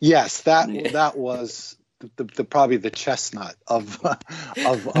 really. Yes, that was the probably the chestnut of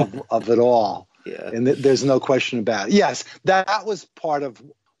it all. Yeah. And there's no question about it. Yes, that was part of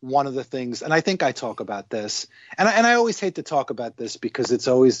one of the things, and I think I talk about this, and I always hate to talk about this because it's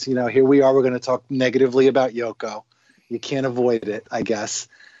always, here we are, we're going to talk negatively about Yoko. You can't avoid it, I guess.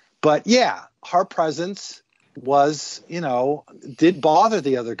 But yeah, her presence was, did bother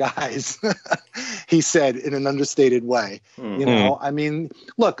the other guys. He said in an understated way. I mean,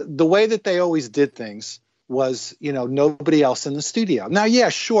 look, the way that they always did things was, nobody else in the studio. Now, yeah,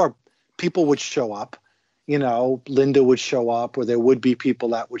 sure, people would show up. Linda would show up, or there would be people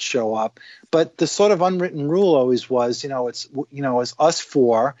that would show up. But the sort of unwritten rule always was, it's us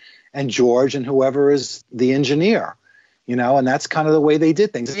four and George and whoever is the engineer, and that's kind of the way they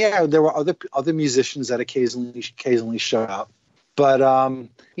did things. Yeah, there were other musicians that occasionally showed up. But,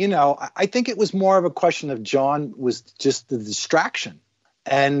 I think it was more of a question of John was just the distraction.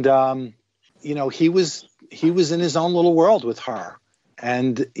 And, he was in his own little world with her,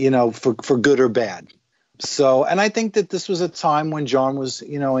 and, for good or bad. So, and I think that this was a time when John was,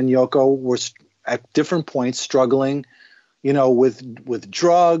 and Yoko were at different points struggling, with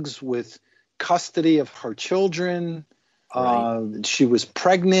drugs, with custody of her children. Right. She was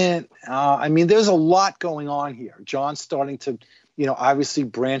pregnant. I mean, there's a lot going on here. John's starting to, obviously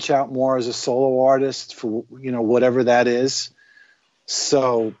branch out more as a solo artist for, whatever that is.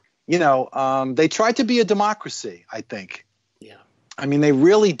 So, they tried to be a democracy, I think. Yeah. I mean, they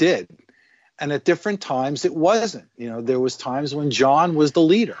really did. And at different times it wasn't. There was times when John was the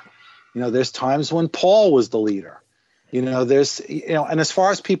leader. There's times when Paul was the leader. There's, and as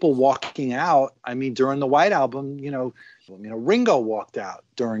far as people walking out, I mean, during the White Album, Ringo walked out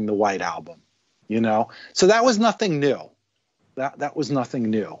during the White Album, so that was nothing new. That was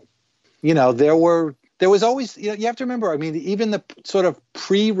nothing new. There was always, you have to remember, I mean, even the sort of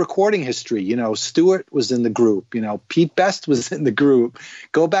pre-recording history, Stewart was in the group, Pete Best was in the group.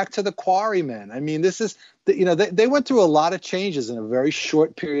 Go back to the Quarrymen. I mean, this is, they went through a lot of changes in a very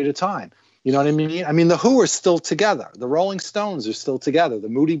short period of time. You know what I mean? I mean, the Who are still together. The Rolling Stones are still together. The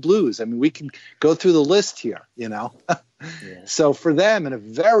Moody Blues. I mean, we can go through the list here, Yeah. So for them, in a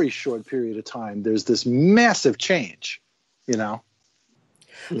very short period of time, there's this massive change,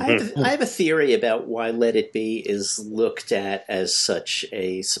 I have a theory about why Let It Be is looked at as such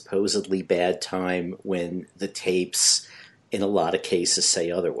a supposedly bad time when the tapes, in a lot of cases,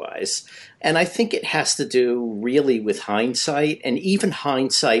 say otherwise. And I think it has to do really with hindsight, and even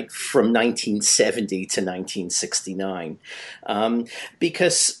hindsight from 1970 to 1969.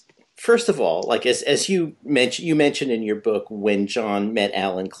 Because, first of all, like as you mentioned in your book, when John met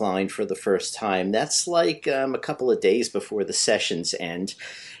Allan Klein for the first time, that's like a couple of days before the sessions end.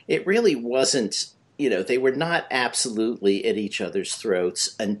 It really wasn't, they were not absolutely at each other's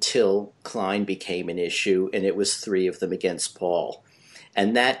throats until Klein became an issue, and it was three of them against Paul.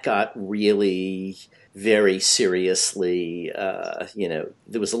 And that got really very seriously, there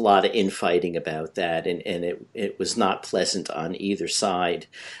was a lot of infighting about that, and it was not pleasant on either side.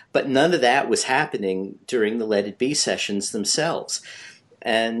 But none of that was happening during the Let It Be sessions themselves.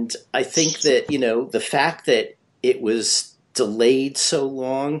 And I think that, the fact that it was delayed so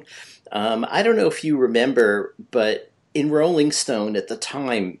long, I don't know if you remember, but in Rolling Stone at the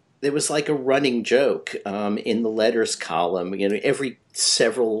time, there was like a running joke in the letters column. Every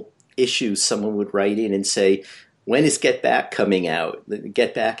several issues, someone would write in and say, "When is Get Back coming out? The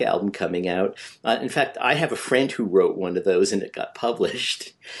Get Back album coming out?" In fact, I have a friend who wrote one of those, and it got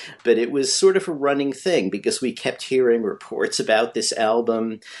published. But it was sort of a running thing because we kept hearing reports about this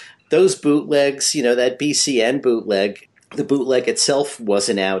album. Those bootlegs, that BCN bootleg. The bootleg itself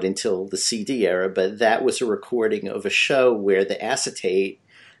wasn't out until the CD era, but that was a recording of a show where the acetate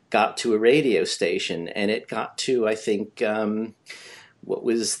got to a radio station, and it got to, I think, what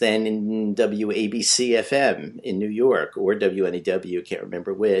was then in WABC-FM in New York, or WNEW, can't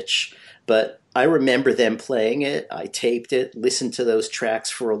remember which. But I remember them playing it. I taped it, listened to those tracks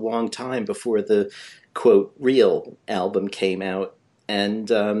for a long time before the, quote, real album came out,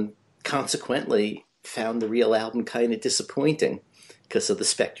 and consequently found the real album kind of disappointing because of the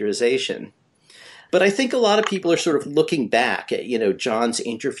specterization. But I think a lot of people are sort of looking back at, John's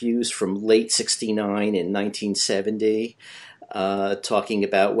interviews from late 69 and 1970, talking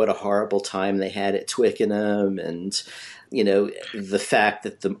about what a horrible time they had at Twickenham, and, the fact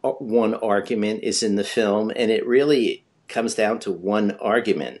that the one argument is in the film, and it really comes down to one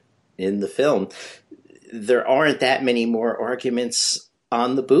argument in the film. There aren't that many more arguments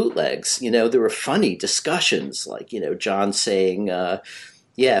on the bootlegs. There were funny discussions, like, John saying,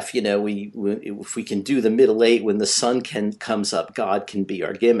 if we can do the middle eight when the sun comes up, God can be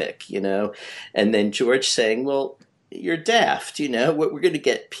our gimmick, and then George saying, well, you're daft, we're going to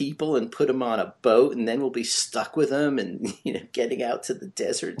get people and put them on a boat, and then we'll be stuck with them, and getting out to the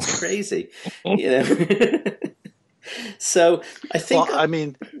desert is crazy, So I think, well, I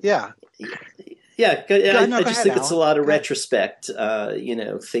mean, yeah. Yeah, I Go just ahead, think it's a Allan. lot of Go ahead. retrospect,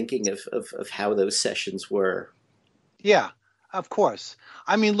 thinking of how those sessions were. Yeah, of course.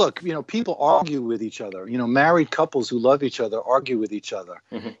 I mean, look, people argue with each other. Married couples who love each other argue with each other.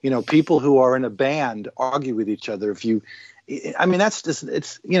 Mm-hmm. People who are in a band argue with each other. That's just,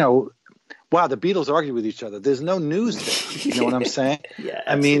 wow, the Beatles argue with each other. There's no news there. You know what I'm saying? Yeah,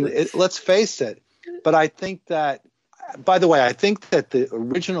 I mean, absolutely. let's face it. But I think that, by the way, I think that the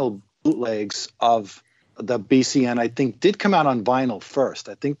original bootlegs of the BCN, I think, did come out on vinyl first.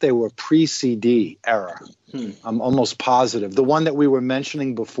 I think they were pre-CD era. I'm almost positive. The one that we were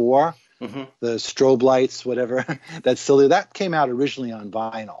mentioning before, Mm-hmm. the strobe lights, whatever, that came out originally on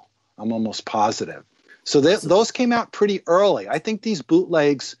vinyl. I'm almost positive. So those came out pretty early. I think these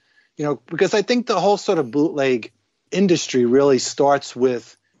bootlegs, because I think the whole sort of bootleg industry really starts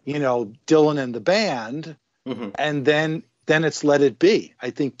with, Dylan and the band, Mm-hmm. and then it's Let It Be. I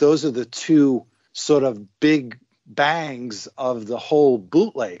think those are the two sort of big bangs of the whole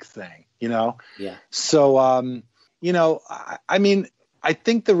bootleg thing, Yeah. So, I mean, I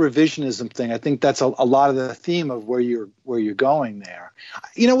think the revisionism thing, I think that's a lot of the theme of where you're going there.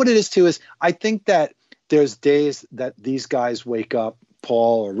 You know what it is too, is I think that there's days that these guys wake up,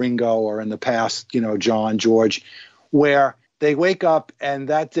 Paul or Ringo, or in the past, John, George, where they wake up and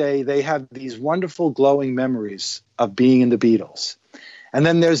that day they have these wonderful glowing memories of being in the Beatles. And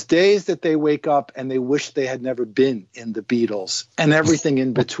then there's days that they wake up and they wish they had never been in the Beatles and everything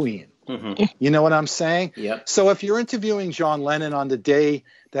in between. Mm-hmm. You know what I'm saying? Yep. So if you're interviewing John Lennon on the day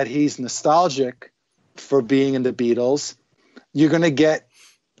that he's nostalgic for being in the Beatles, you're going to get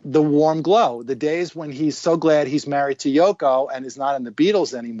the warm glow. The days when he's so glad he's married to Yoko and is not in the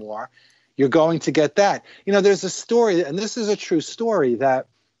Beatles anymore, you're going to get that. There's a story, and this is a true story, that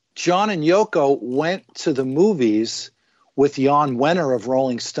John and Yoko went to the movies with Jan Wenner of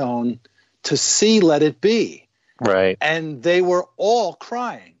Rolling Stone to see Let It Be. Right. And they were all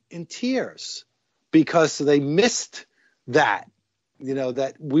crying in tears because they missed that,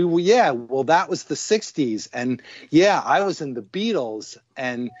 that we were, that was the 60s. And I was in the Beatles.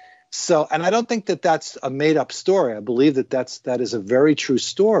 And I don't think that that's a made up story. I believe that is a very true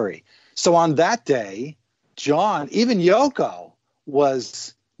story. So on that day, John, even Yoko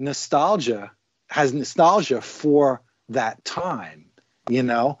has nostalgia for that time,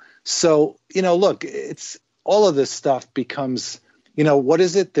 So, look, it's all of this stuff becomes, what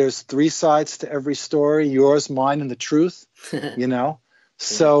is it? There's three sides to every story, yours, mine, and the truth,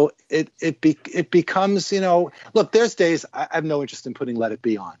 So it becomes, look, there's days I have no interest in putting Let It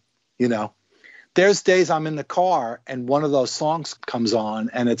Be on, There's days I'm in the car and one of those songs comes on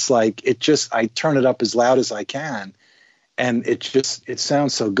and it's like, I turn it up as loud as I can and it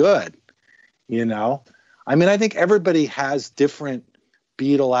sounds so good, I mean, I think everybody has different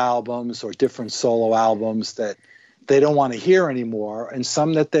Beatle albums or different solo albums that they don't want to hear anymore, and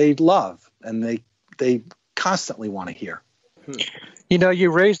some that they love and they constantly want to hear.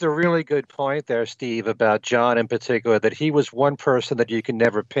 You raised a really good point there, Steve, about John in particular, that he was one person that you can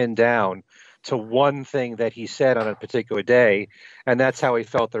never pin down to one thing that he said on a particular day, and that's how he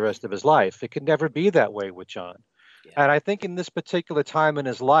felt the rest of his life. It could never be that way with John. And I think in this particular time in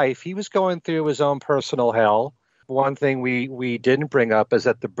his life, he was going through his own personal hell. One thing we didn't bring up is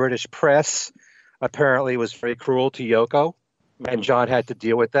that the British press apparently was very cruel to Yoko, and John had to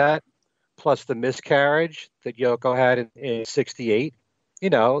deal with that. Plus the miscarriage that Yoko had in 68.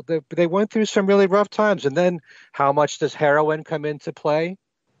 They went through some really rough times. And then how much does heroin come into play?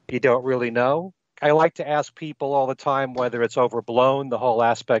 You don't really know. I like to ask people all the time whether it's overblown, the whole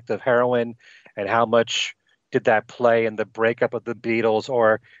aspect of heroin, and how much did that play in the breakup of the Beatles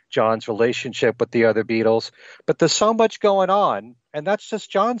or John's relationship with the other Beatles. But there's so much going on, and that's just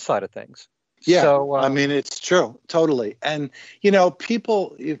John's side of things. Yeah, so, I mean, it's true, totally. And,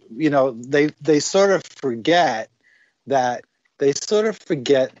 people, they sort of forget that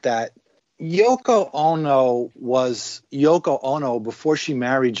Yoko Ono was Yoko Ono before she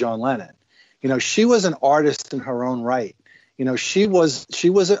married John Lennon. She was an artist in her own right. She was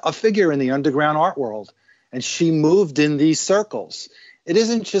a figure in the underground art world, and she moved in these circles. It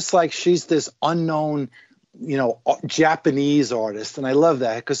isn't just like she's this unknown, Japanese artist. And I love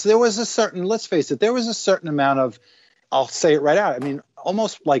that because there was let's face it, there was a certain amount of, I'll say it right out, I mean,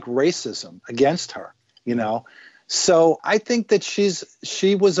 almost like racism against her, So I think that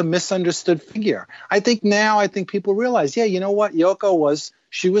she was a misunderstood figure. I think people realize, you know what? Yoko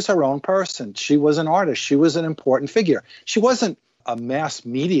she was her own person. She was an artist. She was an important figure. She wasn't a mass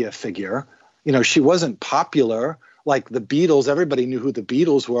media figure. She wasn't popular like the Beatles. Everybody knew who the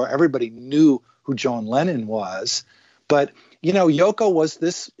Beatles were. Everybody knew who John Lennon was. But, Yoko was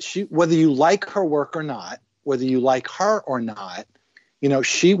whether you like her work or not, whether you like her or not,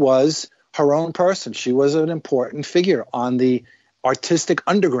 she was her own person. She was an important figure on the artistic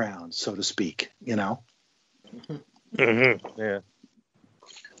underground, so to speak, Mm-hmm. Yeah.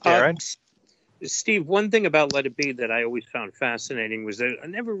 Darren? Steve, one thing about Let It Be that I always found fascinating was that it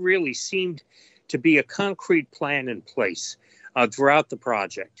never really seemed to be a concrete plan in place throughout the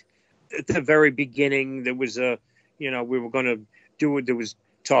project. At the very beginning, there was we were going to do it. There was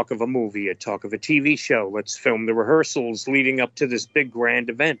talk of a movie, talk of a TV show. Let's film the rehearsals leading up to this big grand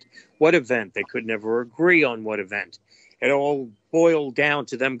event. What event? They could never agree on what event. It all boiled down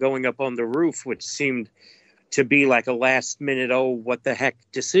to them going up on the roof, which seemed to be like a last minute, oh, what the heck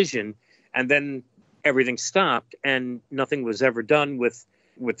decision. And then everything stopped and nothing was ever done with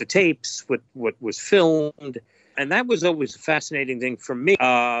the tapes, with what was filmed. And that was always a fascinating thing for me,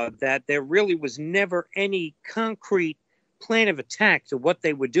 that there really was never any concrete plan of attack to what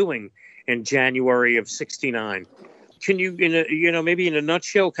they were doing in January of '69. Can you, maybe in a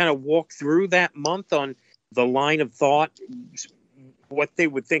nutshell, kind of walk through that month on the line of thought, what they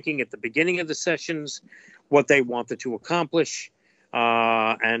were thinking at the beginning of the sessions, what they wanted to accomplish,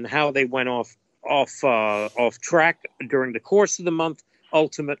 and how they went off track during the course of the month,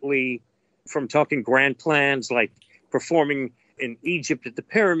 ultimately from talking grand plans like performing in Egypt at the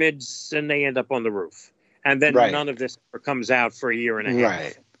pyramids, and they end up on the roof. And then none of this ever comes out for a year and a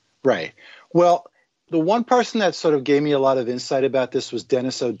half. Right. Well, the one person that sort of gave me a lot of insight about this was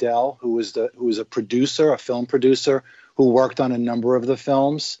Dennis O'Dell, who was a producer, a film producer, who worked on a number of the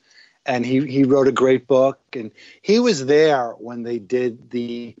films. And he wrote a great book. And he was there when they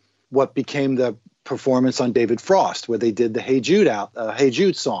did what became the performance on David Frost, where they did the Hey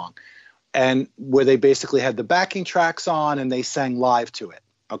Jude song, and where they basically had the backing tracks on and they sang live to it.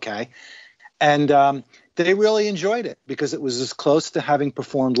 Okay. And they really enjoyed it because it was as close to having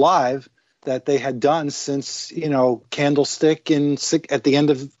performed live that they had done since, Candlestick at the end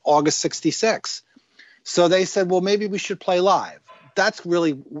of August '66. So they said, well, maybe we should play live. That's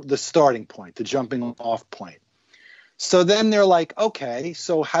really the starting point, the jumping off point. So then they're like, okay,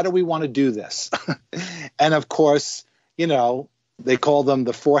 so how do we want to do this? And of course, they call them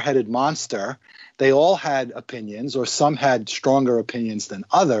the four-headed monster. They all had opinions, or some had stronger opinions than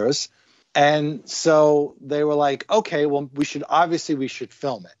others. And so they were like, okay, well, we should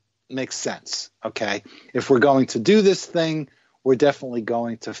film it. Makes sense. Okay. If we're going to do this thing, we're definitely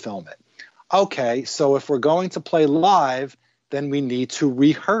going to film it. Okay. So if we're going to play live, then we need to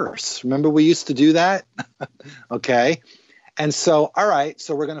rehearse. Remember, we used to do that? Okay. And so, all right,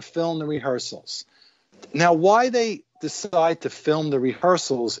 so we're going to film the rehearsals. Now, why they decide to film the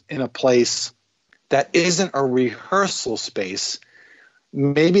rehearsals in a place that isn't a rehearsal space,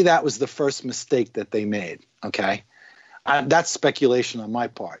 maybe that was the first mistake that they made. Okay. That's speculation on my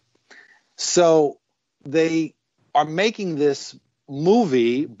part. So they are making this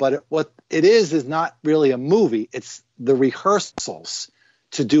movie, but what it is not really a movie. It's the rehearsals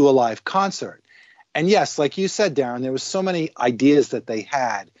to do a live concert. And yes, like you said, Darren, there was so many ideas that they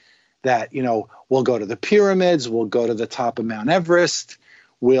had that, we'll go to the pyramids, we'll go to the top of Mount Everest,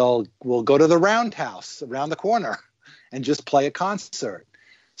 we'll go to the Roundhouse around the corner and just play a concert.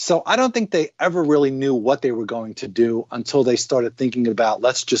 So I don't think they ever really knew what they were going to do until they started thinking about,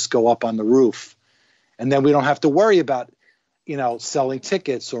 let's just go up on the roof. And then we don't have to worry about, selling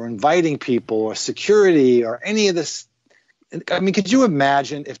tickets or inviting people or security or any of this. I mean, could you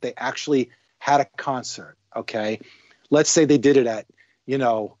imagine if they actually had a concert? Okay. Let's say they did it at,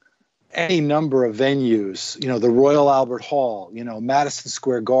 any number of venues, the Royal Albert Hall, Madison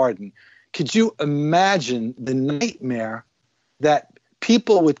Square Garden. Could you imagine the nightmare that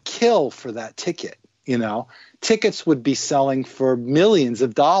people would kill for that ticket? Tickets would be selling for millions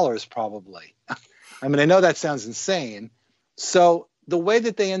of dollars probably. I mean, I know that sounds insane. So the way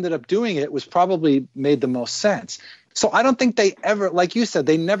that they ended up doing it was probably made the most sense. So I don't think they ever, like you said,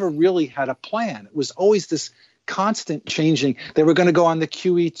 they never really had a plan. It was always this constant changing. They were going to go on the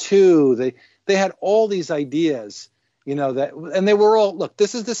QE2. They had all these ideas, and they were all, look,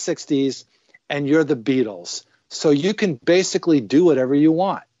 this is the 60s and you're the Beatles. So you can basically do whatever you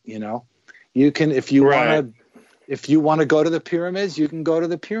want, You can, if you want to go to the pyramids, you can go to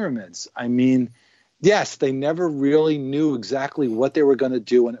the pyramids. I mean, yes, they never really knew exactly what they were going to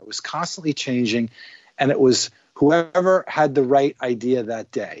do, and it was constantly changing, and it was whoever had the right idea that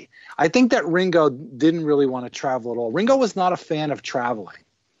day. I think that Ringo didn't really want to travel at all. Ringo was not a fan of traveling,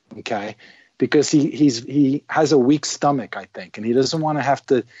 okay, because he has a weak stomach, I think, and he doesn't want to have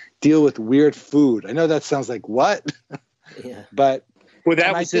to deal with weird food. I know that sounds like what? Yeah. But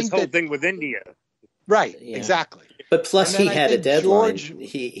that was his whole thing with India. Right, yeah. Exactly. But plus, he had a deadline. George,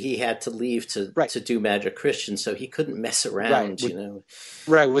 he had to leave to right, do Magic Christian, so he couldn't mess around. Right,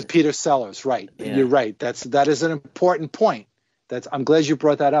 right, with Peter Sellers. Right, Yeah. You're right. That is an important point. I'm glad you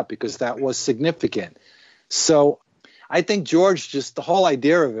brought that up because that was significant. So I think George, just the whole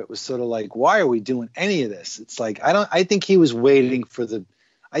idea of it was sort of like, why are we doing any of this? It's like I think he was waiting for the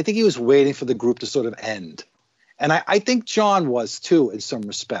group to sort of end. And I think John was too, in some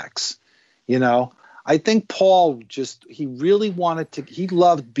respects. I think Paul he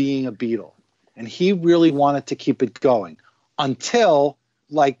loved being a Beatle, and he really wanted to keep it going until,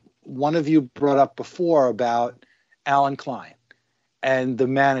 like one of you brought up before about Allan Klein and the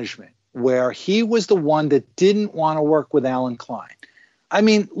management, where he was the one that didn't want to work with Allan Klein. I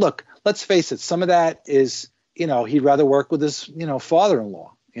mean, look, let's face it, some of that is, he'd rather work with his,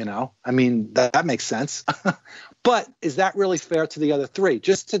 father-in-law, I mean, that makes sense. But is that really fair to the other three?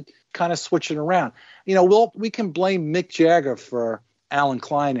 Just to kind of switch it around. We can blame Mick Jagger for Allan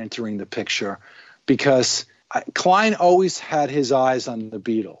Klein entering the picture because Klein always had his eyes on the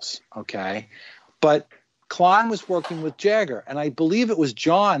Beatles, okay? But Klein was working with Jagger, and I believe it was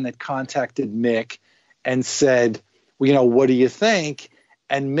John that contacted Mick and said, what do you think?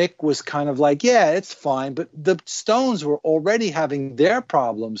 And Mick was kind of like, yeah, it's fine. But the Stones were already having their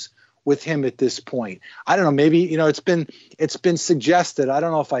problems with him at this point. I don't know, maybe, it's been suggested, I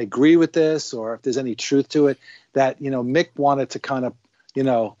don't know if I agree with this or if there's any truth to it, that, Mick wanted to kind of,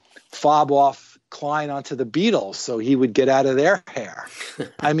 fob off Klein onto the Beatles so he would get out of their hair.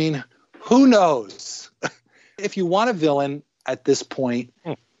 I mean, who knows? If you want a villain at this point,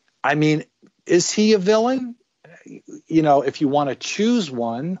 I mean, is he a villain? If you want to choose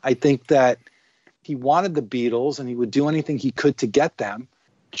one, I think that he wanted the Beatles and he would do anything he could to get them.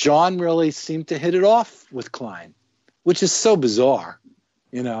 John really seemed to hit it off with Klein, which is so bizarre,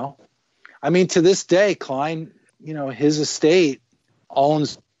 I mean, to this day, Klein, his estate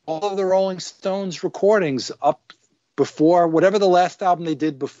owns all of the Rolling Stones recordings up before whatever the last album they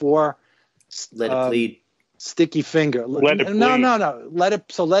did before Let It Bleed. Sticky Finger. Let It Bleed. No. Let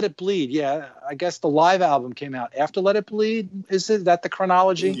It Bleed. Yeah, I guess the live album came out after Let It Bleed. Is that the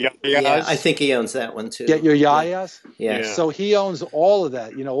chronology? Yeah, I think he owns that one too. Get Your Yayas? Yeah. So he owns all of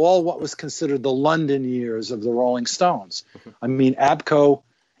that, all what was considered the London years of the Rolling Stones. I mean, Abco,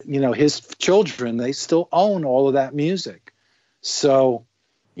 his children, they still own all of that music. So,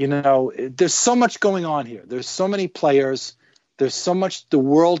 there's so much going on here. There's so many players. There's so much, the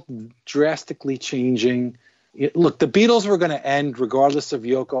world drastically changing. Look, the Beatles were going to end regardless of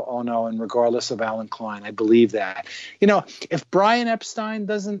Yoko Ono and regardless of Allan Klein. I believe that. If Brian Epstein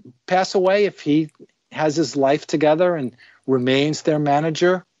doesn't pass away, if he has his life together and remains their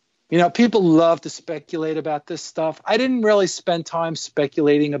manager, people love to speculate about this stuff. I didn't really spend time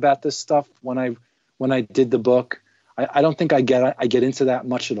speculating about this stuff when I did the book. I don't think I get into that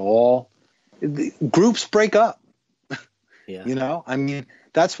much at all. Groups break up. Yeah. I mean,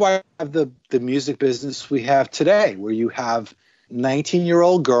 that's why we have the music business we have today, where you have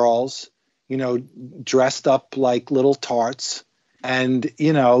 19-year-old girls, dressed up like little tarts. And,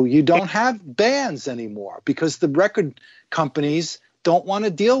 you don't have bands anymore because the record companies don't want to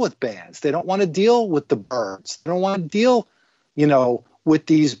deal with bands. They don't want to deal with the Byrds. They don't want to deal, with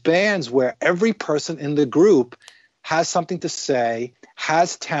these bands where every person in the group has something to say,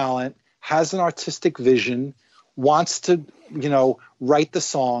 has talent, has an artistic vision, wants to, write the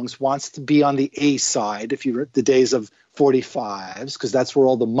songs, wants to be on the A side, if you're at the days of 45s, because that's where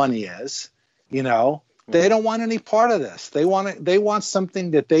all the money is, they don't want any part of this. They want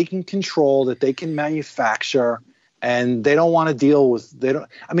something that they can control, that they can manufacture, and they don't want to deal with,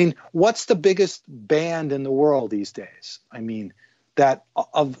 what's the biggest band in the world these days? I mean, that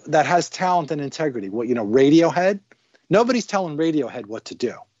has talent and integrity. What, Radiohead? Nobody's telling Radiohead what to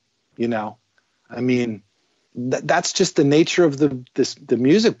do, that's just the nature of the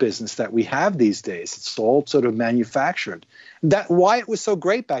music business that we have these days. It's all sort of manufactured. Why it was so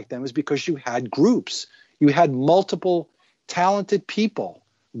great back then was because you had groups. You had multiple talented people.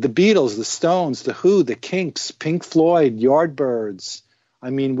 The Beatles, the Stones, the Who, the Kinks, Pink Floyd, Yardbirds.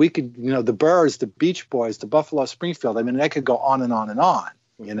 We could, the Byrds, the Beach Boys, the Buffalo Springfield. I could go on and on and on,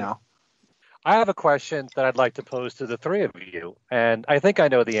 I have a question that I'd like to pose to the three of you, and I think I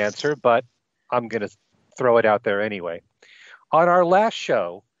know the answer, but I'm going to throw it out there anyway. On our last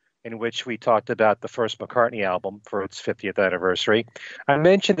show, in which we talked about the first McCartney album for its 50th anniversary, I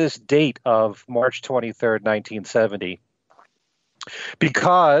mentioned this date of March 23rd, 1970,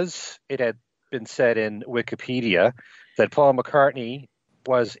 because it had been said in Wikipedia that Paul McCartney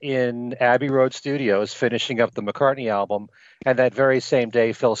was in Abbey Road Studios finishing up the McCartney album, and that very same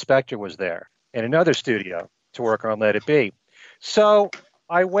day Phil Spector was there in another studio. to work on Let It Be. So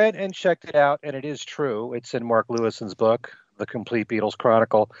I went and checked it out, and it is true. It's in Mark Lewison's book, The Complete Beatles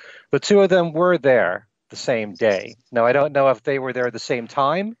Chronicle. The two of them were there the same day. Now, I don't know if they were there at the same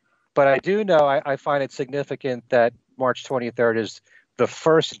time, but I do know I find it significant that March 23rd is the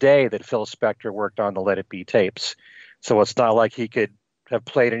first day that Phil Spector worked on the Let It Be tapes. So it's not like he could have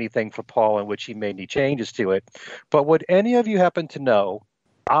played anything for Paul in which he made any changes to it. But would any of you happen to know,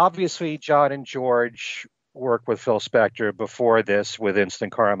 obviously John and George worked with Phil Spector before this with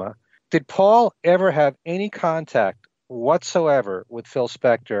Instant Karma. Did Paul ever have any contact whatsoever with Phil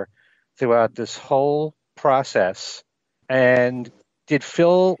Spector throughout this whole process? And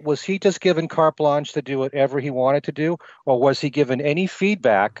was he just given carte blanche to do whatever he wanted to do? Or was he given any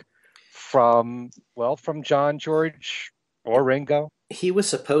feedback from John, George, or Ringo? He was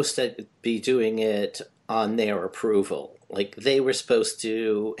supposed to be doing it on their approval. Like, they were supposed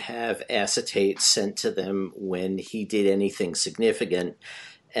to have acetates sent to them when he did anything significant.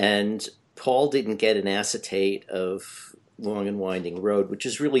 And Paul didn't get an acetate of Long and Winding Road, which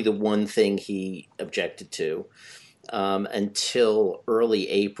is really the one thing he objected to, until early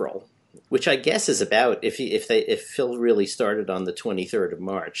April, which I guess is about, if Phil really started on the 23rd of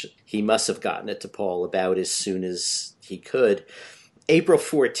March, he must have gotten it to Paul about as soon as he could. April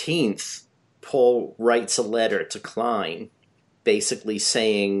 14th, Paul writes a letter to Klein basically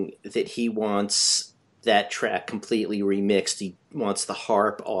saying that he wants that track completely remixed. He wants the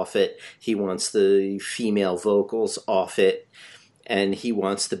harp off it. He wants the female vocals off it. And he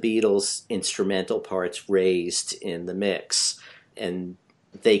wants the Beatles' instrumental parts raised in the mix. And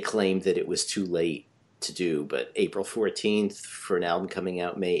they claimed that it was too late to do. But April 14th for an album coming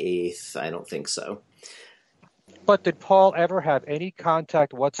out May 8th, I don't think so. But did Paul ever have any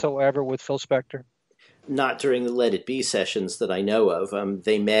contact whatsoever with Phil Spector? Not during the Let It Be sessions that I know of.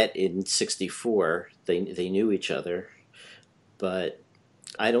 They met in '64. They knew each other. But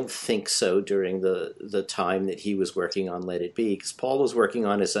I don't think so during the time that he was working on Let It Be, because Paul was working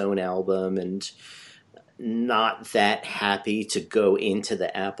on his own album and not that happy to go into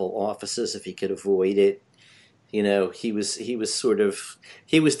the Apple offices if he could avoid it. You know, he was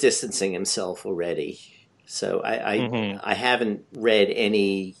distancing himself already. So I haven't read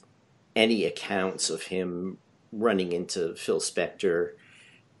any accounts of him running into Phil Spector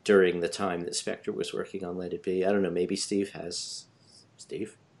during the time that Spector was working on Let It Be. I don't know, maybe Steve has.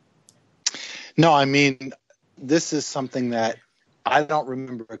 Steve? No, I mean, this is something that I don't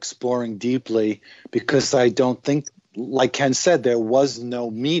remember exploring deeply, because I don't think, like Ken said, there was no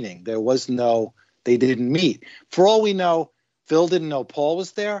meeting. They didn't meet. For all we know, Phil didn't know Paul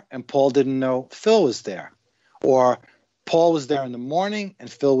was there, and Paul didn't know Phil was there. Or Paul was there in the morning and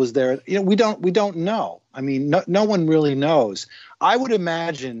Phil was there. You know, we don't know. I mean, no one really knows. I would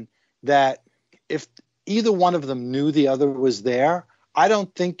imagine that if either one of them knew the other was there, I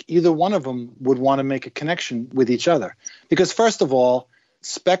don't think either one of them would want to make a connection with each other. Because first of all,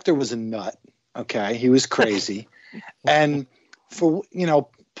 Spector was a nut. Okay. He was crazy. And for,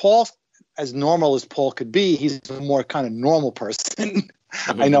 Paul, as normal as Paul could be, he's a more kind of normal person.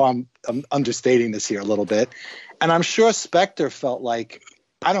 I know I'm understating this here a little bit. And I'm sure Spector felt like,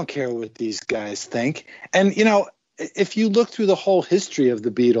 I don't care what these guys think. And, if you look through the whole history of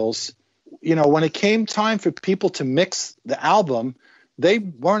the Beatles, when it came time for people to mix the album, they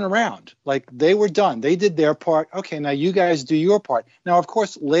weren't around. Like, they were done. They did their part. Okay, now you guys do your part. Now, of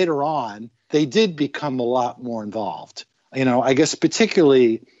course, later on, they did become a lot more involved. I guess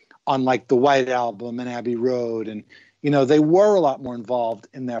particularly on like the White Album and Abbey Road, and they were a lot more involved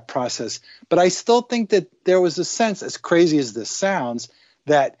in that process. But I still think that there was a sense, as crazy as this sounds,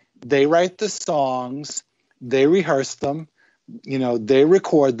 that they write the songs, they rehearse them, they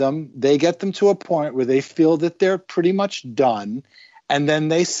record them, they get them to a point where they feel that they're pretty much done. And then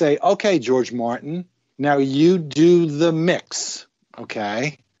they say, okay, George Martin, now you do the mix.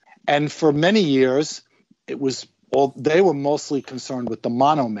 Okay. And for many years, they were mostly concerned with the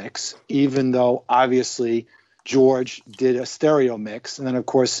mono mix, even though obviously George did a stereo mix. And then, of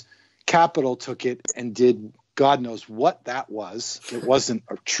course, Capitol took it and did God knows what that was. It wasn't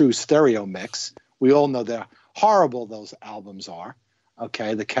a true stereo mix. We all know how horrible those albums are,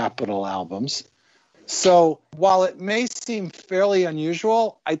 okay, the Capitol albums. So while it may seem fairly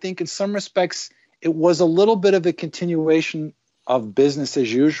unusual, I think in some respects it was a little bit of a continuation of business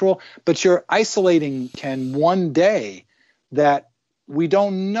as usual. But you're isolating, Ken, one day that we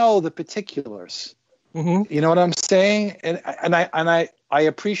don't know the particulars. Mm-hmm. You know what I'm saying? And I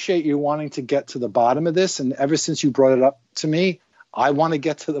appreciate you wanting to get to the bottom of this. And ever since you brought it up to me, I want to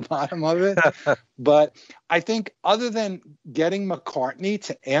get to the bottom of it. But I think other than getting McCartney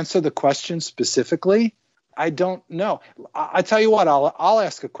to answer the question specifically, I don't know. I tell you what, I'll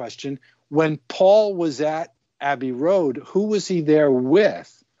ask a question. When Paul was at Abbey Road, who was he there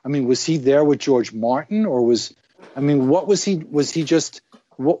with? I mean, was he there with George Martin, or what was he? Was he just?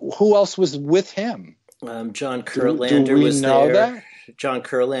 Who else was with him? John Kurlander do we was know there. that? John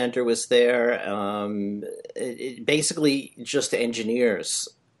Kurlander was there. Basically, just engineers,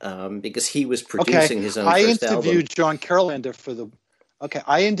 because he was producing his own first album. I interviewed John Kurlander for the. Okay,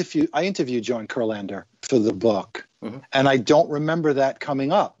 I interviewed John Kurlander for the book, and I don't remember that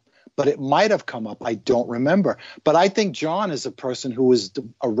coming up, but it might have come up. I don't remember, but I think John is a person who was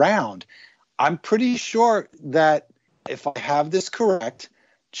around. I'm pretty sure that if I have this correct,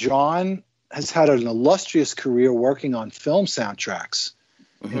 John has had an illustrious career working on film soundtracks,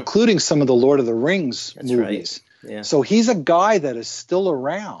 including some of the Lord of the Rings movies. Right. Yeah. So he's a guy that is still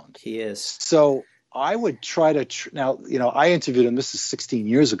around. He is. So I would try to now, I interviewed him. This is 16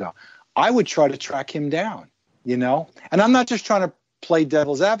 years ago. I would try to track him down, and I'm not just trying to play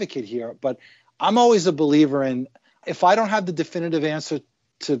devil's advocate here, but I'm always a believer in, if I don't have the definitive answer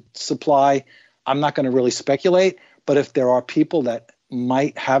to supply, I'm not going to really speculate. But if there are people that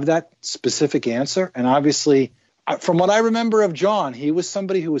might have that specific answer, and obviously from what I remember of John, he was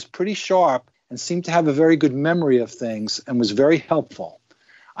somebody who was pretty sharp and seemed to have a very good memory of things and was very helpful.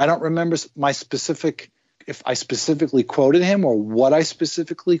 I don't remember if I specifically quoted him or what I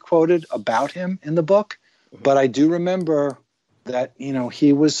specifically quoted about him in the book, but I do remember that,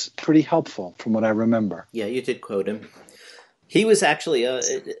 he was pretty helpful from what I remember. Yeah, you did quote him. He was actually,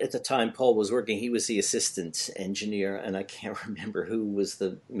 at the time Paul was working, he was the assistant engineer, and I can't remember who was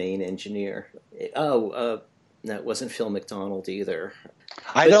the main engineer. No, it wasn't Phil McDonald either.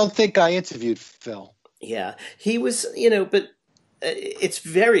 I don't think I interviewed Phil. Yeah, he was, but it's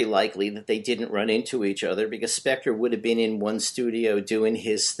very likely that they didn't run into each other, because Spector would have been in one studio doing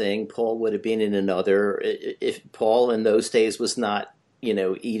his thing. Paul would have been in another. If Paul in those days was not,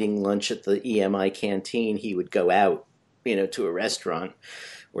 eating lunch at the EMI canteen, he would go out, to a restaurant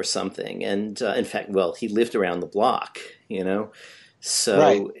or something. And in fact, he lived around the block, So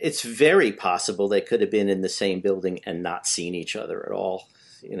right. It's very possible they could have been in the same building and not seen each other at all,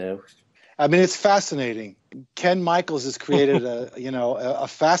 I mean, it's fascinating. Ken Michaels has created a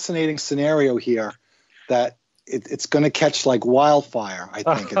fascinating scenario here that it's going to catch like wildfire, I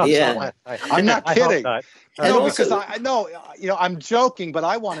think. At this point. I'm not kidding. Because I know, I'm joking, but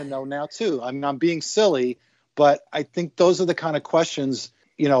I want to know now too. I'm being silly, but I think those are the kind of questions,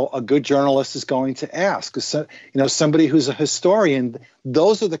 a good journalist is going to ask. Somebody who's a historian,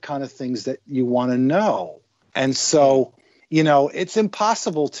 those are the kind of things that you want to know. And so, it's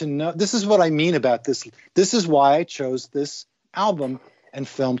impossible to know. This is what I mean about this. This is why I chose this album and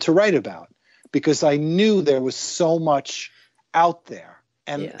film to write about, because I knew there was so much out there.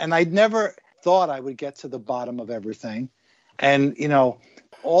 And I never thought I would get to the bottom of everything. And,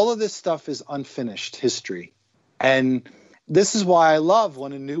 all of this stuff is unfinished history. And this is why I love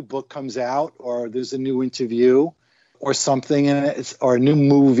when a new book comes out, or there's a new interview or something, or a new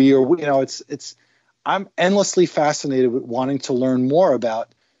movie, or, I'm endlessly fascinated with wanting to learn more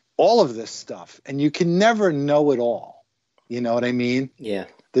about all of this stuff. And you can never know it all. You know what I mean? Yeah.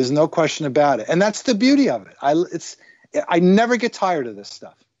 There's no question about it. And that's the beauty of it. I never get tired of this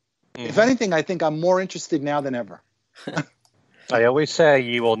stuff. Mm-hmm. If anything, I think I'm more interested now than ever. I always say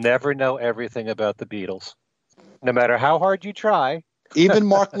you will never know everything about the Beatles, no matter how hard you try. Even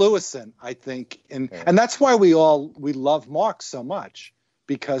Mark Lewison, I think. And that's why we love Mark so much,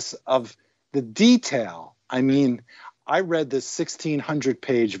 because of the detail. I mean, I read this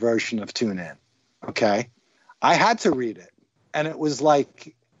 1,600-page version of Tune In, okay? I had to read it, and it was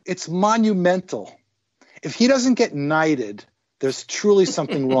like, it's monumental. If he doesn't get knighted, there's truly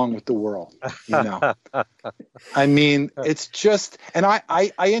something wrong with the world, I mean, it's just, and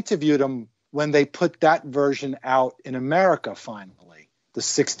I interviewed him when they put that version out in America finally, the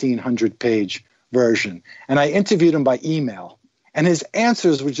 1,600-page version, and I interviewed him by email. And his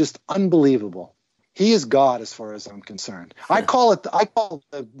answers were just unbelievable. He is God as far as I'm concerned. I call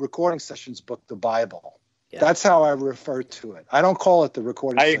the recording sessions book the Bible. Yeah. That's how I refer to it. I don't call it the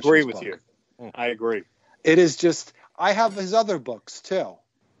recording sessions book. I agree with you. I agree. It is just, I have his other books too.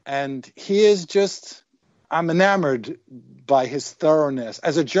 And he is just, I'm enamored by his thoroughness.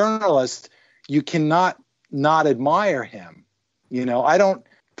 As a journalist, you cannot not admire him. I don't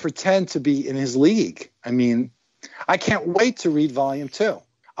pretend to be in his league. I mean, I can't wait to read volume 2.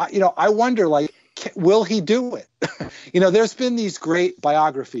 I wonder, will he do it? There's been these great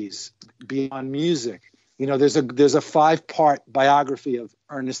biographies beyond music. There's a 5-part biography of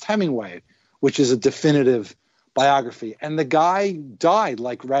Ernest Hemingway, which is a definitive biography. And the guy died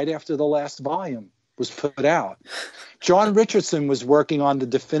right after the last volume was put out. John Richardson was working on the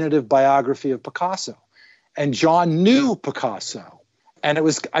definitive biography of Picasso, and John knew Picasso, and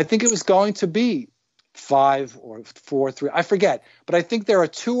I think it was going to be 5 or 4, 3, I forget, but I think there are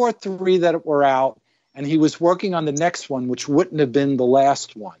 2 or 3 that were out, and he was working on the next one, which wouldn't have been the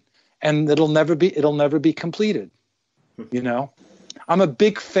last one, and it'll never be completed. You know, I'm a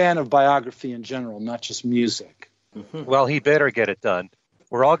big fan of biography in general, not just music. Well, he better get it done.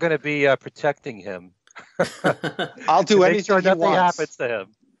 We're all going to be protecting him. I'll do anything sure he nothing wants. happens to him.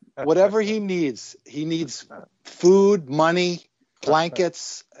 Whatever he needs. He needs food, money,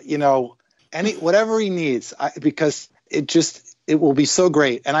 blankets, you know, whatever he needs, because it will be so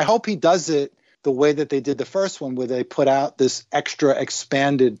great. And I hope he does it the way that they did the first one, where they put out this extra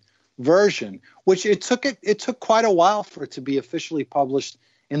expanded version, which it took quite a while for it to be officially published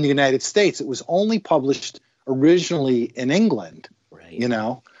in the United States. It was only published originally in England, right? You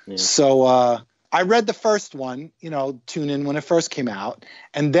know, yeah. So I read the first one, you know, Tune In, when it first came out,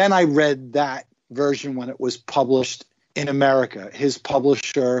 and then I read that version when it was published in America. His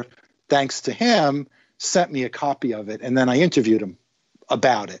publisher, thanks to him, sent me a copy of it, and then I interviewed him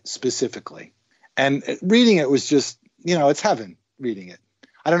about it specifically. And reading it was just, you know, it's heaven reading it.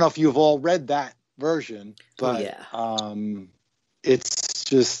 I don't know if you've all read that version, but it's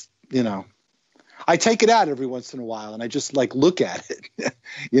just, you know, I take it out every once in a while and I just like look at it.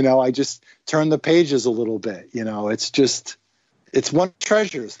 You know, I just turn the pages a little bit. You know, it's one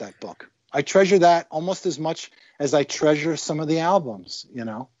treasures, that book. I treasure that almost as much as I treasure some of the albums, you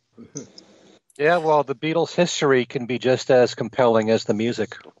know. Yeah, well, the Beatles' history can be just as compelling as the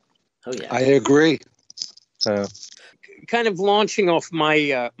music. Oh, yeah. I agree. Kind of launching off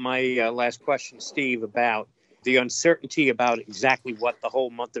my last question, Steve, about the uncertainty about exactly what the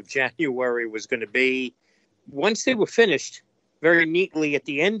whole month of January was going to be. Once they were finished very neatly at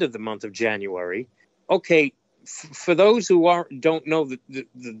the end of the month of January, okay, for those who don't know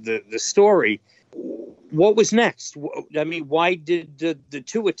the story, what was next? I mean, why did the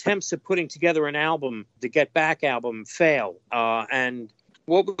 2 attempts at putting together an album, the Get Back album, fail? And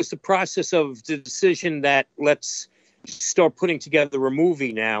what was the process of the decision that let's start putting together a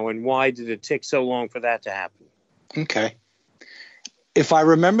movie now, and why did it take so long for that to happen? Okay. If I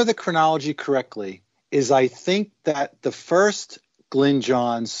remember the chronology correctly, I think that the first Glyn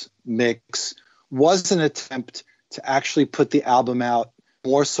Johns mix was an attempt to actually put the album out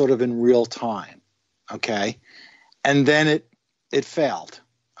more sort of in real time. Okay. And then it failed.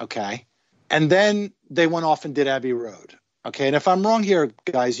 Okay. And then they went off and did Abbey Road. Okay. And if I'm wrong here,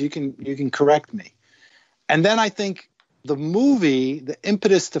 guys, you can correct me. And then I think the movie, the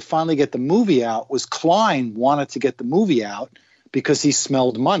impetus to finally get the movie out was Klein wanted to get the movie out because he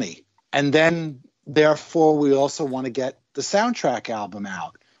smelled money. And then, therefore, we also want to get the soundtrack album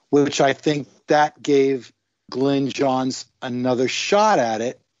out, which I think that gave Glyn Johns another shot at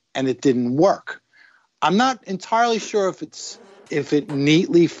it, and it didn't work. I'm not entirely sure if it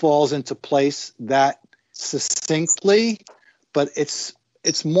neatly falls into place that succinctly, but it's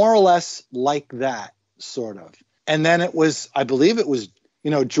more or less like that, sort of. And then I believe it was, you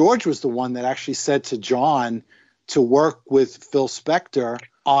know, George was the one that actually said to John to work with Phil Spector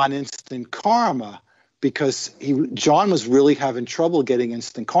on Instant Karma, because John was really having trouble getting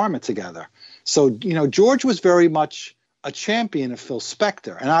Instant Karma together. So, you know, George was very much a champion of Phil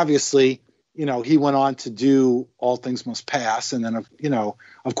Spector. And obviously, you know, he went on to do All Things Must Pass. And then, you know,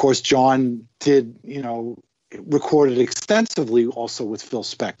 of course, John did, you know, recorded extensively also with Phil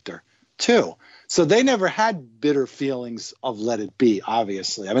Spector too. So they never had bitter feelings of Let It Be,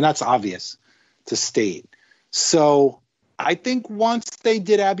 obviously. I mean, that's obvious to state. So I think once they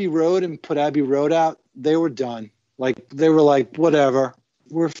did Abbey Road and put Abbey Road out, they were done. Like, they were like, whatever,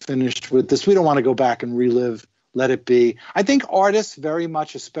 we're finished with this. We don't want to go back and relive Let It Be. I think artists very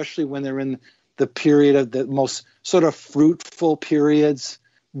much, especially when they're in the period of the most sort of fruitful periods,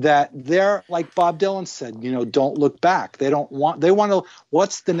 that they're, like Bob Dylan said, you know, don't look back. They want to,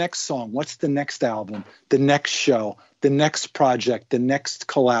 what's the next song? What's the next album? The next show, the next project, the next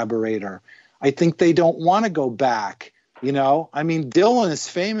collaborator. I think they don't want to go back, you know? I mean, Dylan is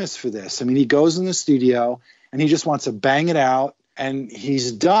famous for this. I mean, he goes in the studio and he just wants to bang it out and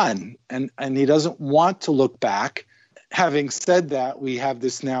he's done. And he doesn't want to look back. Having said that, we have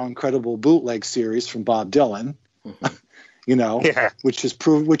this now incredible bootleg series from Bob Dylan. Mm-hmm. You know, yeah. which is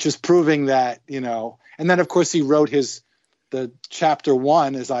proving that, you know, and then of course he wrote the chapter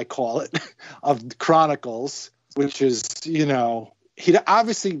 1, as I call it, of Chronicles, which is, you know,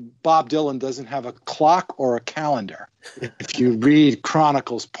 obviously Bob Dylan doesn't have a clock or a calendar. If you read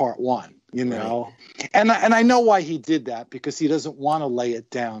Chronicles Part 1, you know, right. And I know why he did that, because he doesn't want to lay it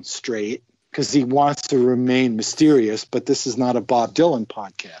down straight. because he wants to remain mysterious. But this is not a Bob Dylan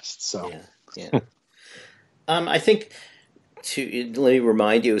podcast, so yeah. I think let me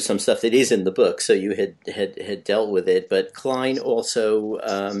remind you of some stuff that is in the book. So you had dealt with it, but Klein also,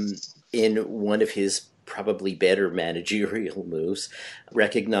 in one of his probably better managerial moves,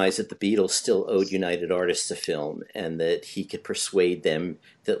 recognized that the Beatles still owed United Artists a film, and that he could persuade them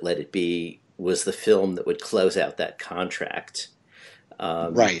that Let It Be was the film that would close out that contract.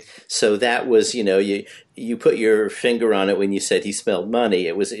 Right. So that was, you put your finger on it when you said he smelled money.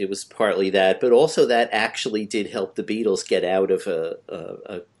 It was partly that, but also that actually did help the Beatles get out of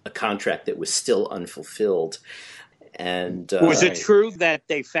a contract that was still unfulfilled. And was it true that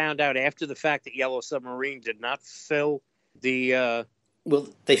they found out after the fact that Yellow Submarine did not fill the? Well,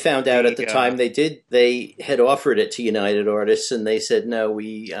 they found out at the time they did. They had offered it to United Artists, and they said, "No,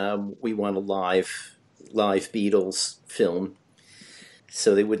 we want a live Beatles film."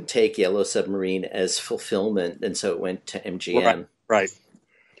 So they wouldn't take Yellow Submarine as fulfillment, and so it went to MGM. Right.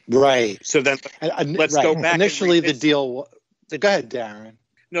 So then let's go back. Initially, the deal. Go ahead, Darren.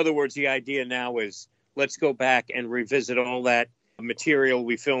 In other words, the idea now is let's go back and revisit all that material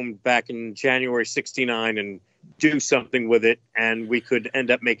we filmed back in January '69 and do something with it, and we could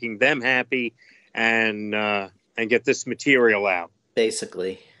end up making them happy and get this material out.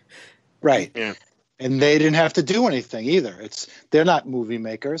 Basically. Right. Yeah. And they didn't have to do anything either. They're not movie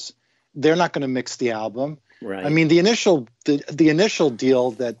makers. They're not going to mix the album. Right. I mean, the initial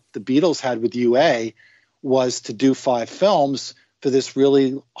deal that the Beatles had with UA was to do 5 films for this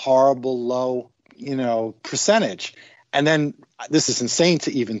really horrible low, percentage. And then this is insane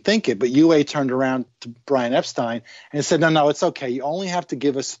to even think it, but UA turned around to Brian Epstein and said, no, it's okay. You only have to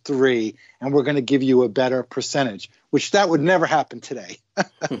give us 3 and we're going to give you a better percentage, which that would never happen today.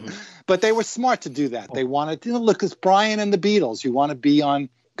 But they were smart to do that. They wanted to look, it's Brian and the Beatles. You want to be on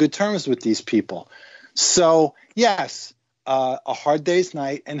good terms with these people. So yes, A Hard Day's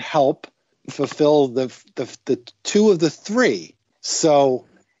Night and Help fulfill the 2 of the 3. So,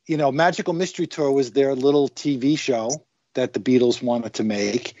 Magical Mystery Tour was their little TV show that the Beatles wanted to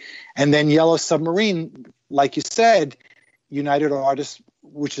make. And then Yellow Submarine, like you said, United Artists,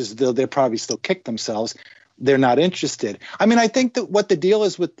 which is they'll probably still kick themselves. They're not interested. I mean, I think that what the deal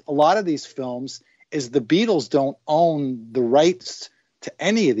is with a lot of these films is the Beatles don't own the rights to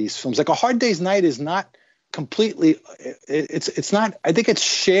any of these films. Like A Hard Day's Night is not completely, it's not, I think it's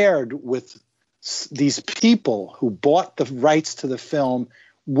shared with these people who bought the rights to the film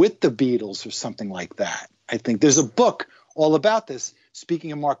with the Beatles or something like that. I think there's a book all about this.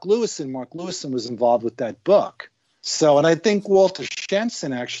 Speaking of Mark Lewison was involved with that book. So, and I think Walter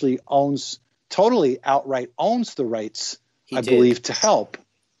Shenson actually outright owns the rights, believe, to Help.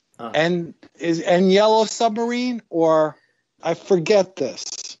 And Yellow Submarine, or I forget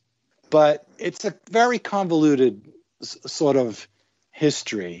this, but it's a very convoluted sort of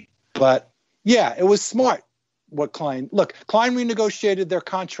history. But yeah, it was smart what Klein renegotiated their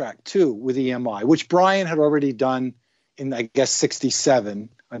contract too with EMI, which Brian had already done in, I guess, 67,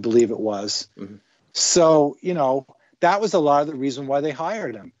 I believe it was. Mm-hmm. So, that was a lot of the reason why they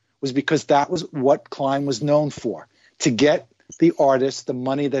hired him, was because that was what Klein was known for, to get the artists the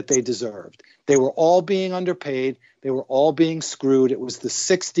money that they deserved. They were all being underpaid. They were all being screwed. It was the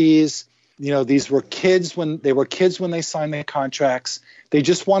 60s. These were kids when they signed their contracts. They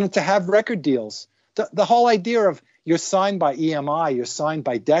just wanted to have record deals. The whole idea of you're signed by EMI, you're signed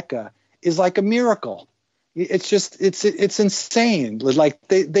by Decca is like a miracle. It's just, it's insane. Like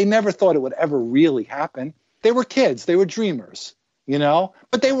they never thought it would ever really happen. They were kids. They were dreamers,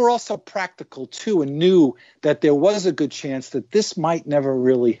 but they were also practical too, and knew that there was a good chance that this might never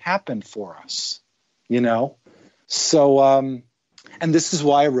really happen for us, So, and this is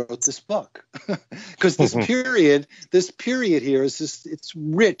why I wrote this book, because this period here is just, it's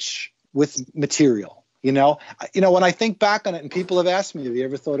rich with material, when I think back on it, and people have asked me, have you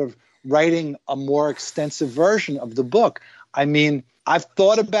ever thought of writing a more extensive version of the book? I mean, I've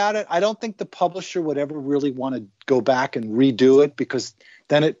thought about it. I don't think the publisher would ever really want to go back and redo it, because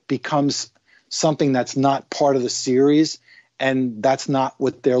then it becomes something that's not part of the series, and that's not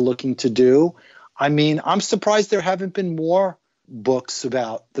what they're looking to do. I mean, I'm surprised there haven't been more books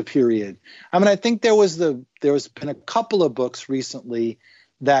about the period. I mean, I think there's been a couple of books recently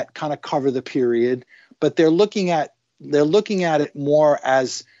that kind of cover the period, but they're looking at it more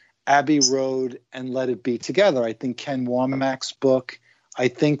as Abbey Road and Let It Be together. I think Ken Womack's book, I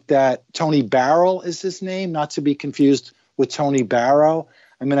think that Tony Barrow is his name, not to be confused with Tony Barrow.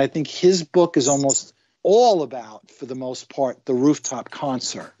 I mean, I think his book is almost all about, for the most part, the rooftop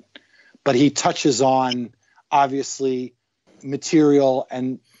concert, but he touches on, obviously, material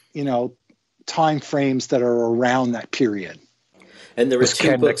and time frames that are around that period. And there are Was two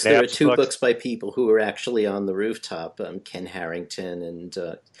Ken books. There are McNabb's two book? books by people who were actually on the rooftop: Ken Harrington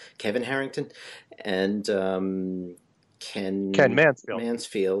and Kevin Harrington, and Ken Mansfield.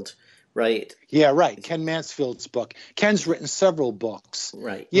 Mansfield. Right. Yeah, right. Ken Mansfield's book. Ken's written several books.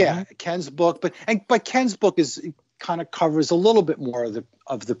 Right. Yeah, Ken's book, but Ken's book is kind of covers a little bit more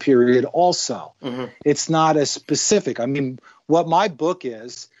of the period also. It's not as specific. I mean, what my book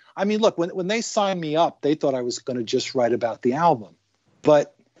is, I mean, look, when they signed me up, they thought I was going to just write about the album,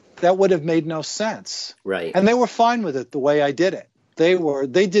 but that would have made no sense. Right. And they were fine with it the way I did it. They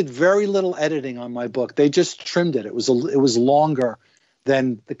did very little editing on my book. They just trimmed it. It was longer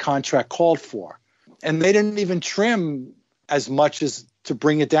than the contract called for. And they didn't even trim as much as to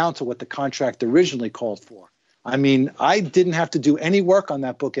bring it down to what the contract originally called for. I mean, I didn't have to do any work on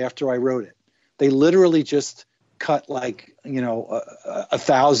that book after I wrote it. They literally just cut like,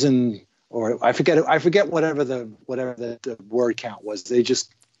 1,000, or I forget whatever the word count was. They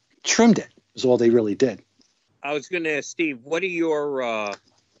just trimmed it. Is all they really did. I was going to ask Steve, what are your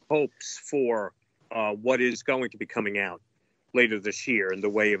hopes for what is going to be coming out later this year in the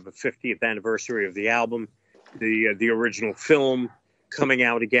way of the 50th anniversary of the album, the original film coming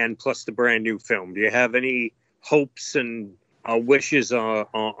out again, plus the brand new film? Do you have any hopes and wishes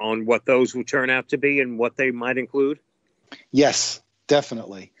on what those will turn out to be and what they might include? Yes,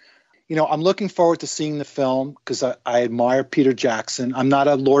 definitely. I'm looking forward to seeing the film because I admire Peter Jackson. I'm not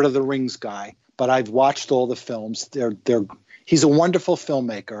a Lord of the Rings guy, but I've watched all the films. He's a wonderful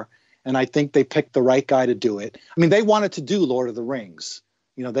filmmaker, and I think they picked the right guy to do it. I mean, they wanted to do Lord of the Rings.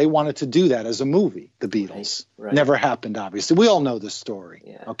 They wanted to do that as a movie, the Beatles. Right. Never happened, obviously. We all know the story.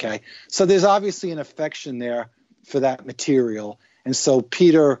 Yeah. Okay. So there's obviously an affection there for that material. And so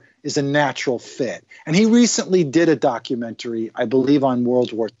Peter is a natural fit. And he recently did a documentary, I believe, on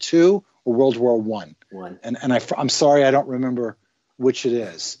World War II or World War I. And I'm sorry, I don't remember which it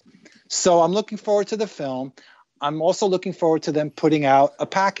is. So I'm looking forward to the film. I'm also looking forward to them putting out a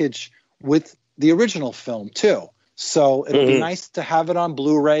package with the original film, too. So it'll be nice to have it on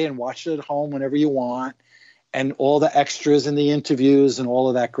Blu-ray and watch it at home whenever you want, and all the extras and the interviews and all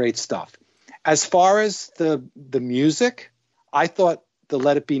of that great stuff. As far as the music, I thought the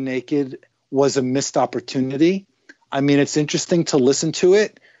Let It Be Naked was a missed opportunity. I mean, it's interesting to listen to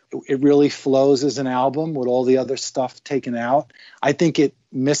it. It really flows as an album with all the other stuff taken out. I think it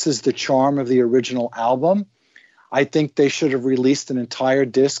misses the charm of the original album. I think they should have released an entire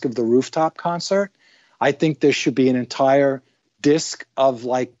disc of the rooftop concert. I think there should be an entire disc of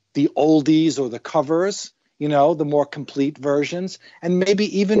like the oldies or the covers, the more complete versions, and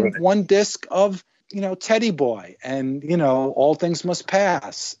maybe even one disc of, Teddy Boy and, All Things Must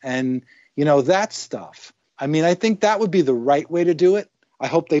Pass and, that stuff. I mean, I think that would be the right way to do it. I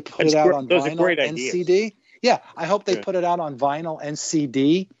hope they put it out on vinyl and CD. Yeah, I hope they put it out on vinyl and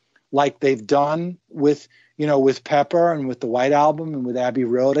CD like they've done with, with Pepper and with the White Album and with Abbey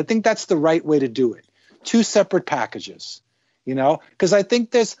Road. I think that's the right way to do it. 2 separate packages, because I think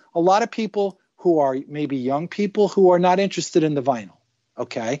there's a lot of people who are maybe young people who are not interested in the vinyl.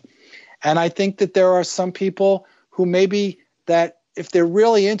 Okay. And I think that there are some people who maybe that if they're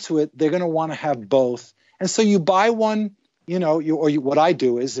really into it, they're going to want to have both. And so you buy one, what I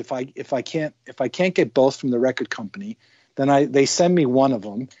do is if I can't get both from the record company, then they send me one of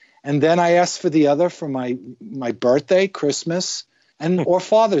them. And then I ask for the other for my birthday, Christmas, or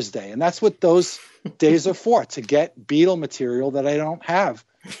Father's Day. And that's what those days are for, to get Beatle material that I don't have,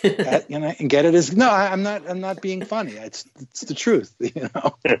 and get it as, no, I'm not being funny. It's the truth,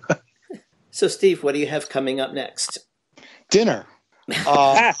 So Steve, what do you have coming up next? Dinner.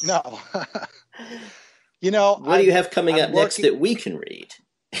 No. What do you have coming up next that we can read?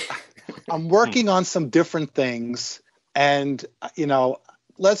 I'm working on some different things. And,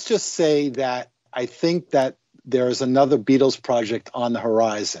 let's just say that I think that there's another Beatles project on the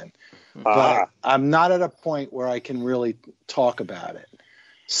horizon, but I'm not at a point where I can really talk about it.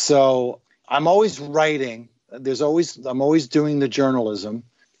 So I'm always writing. I'm always doing the journalism,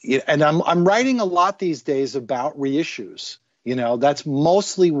 and I'm writing a lot these days about reissues. That's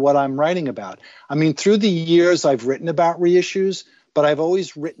mostly what I'm writing about. I mean, through the years, I've written about reissues, but I've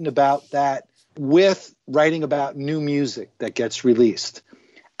always written about that with writing about new music that gets released.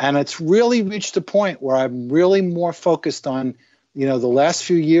 And it's really reached a point where I'm really more focused on, the last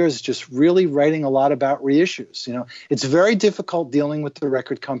few years, just really writing a lot about reissues. It's very difficult dealing with the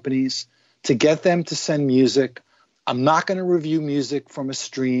record companies to get them to send music. I'm not going to review music from a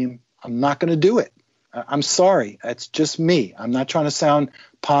stream. I'm not going to do it. I'm sorry. That's just me. I'm not trying to sound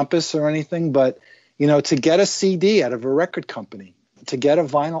pompous or anything, but, to get a CD out of a record company, to get a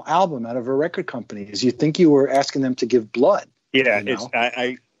vinyl album out of a record company is you think you were asking them to give blood. Yeah, you know? it's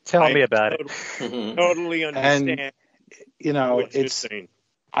I Tell me about it. Totally understand. And you know, what you're it's saying.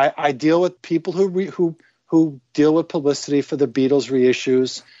 I deal with people who deal with publicity for the Beatles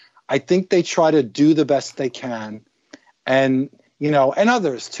reissues. I think they try to do the best they can, and you know, and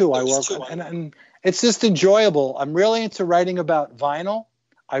others too. I work and it's just enjoyable. I'm really into writing about vinyl.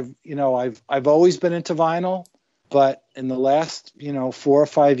 I've always been into vinyl, but in the last 4 or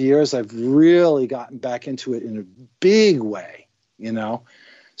 5 years, I've really gotten back into it in a big way.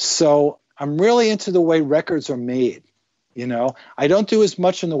 So I'm really into the way records are made. I don't do as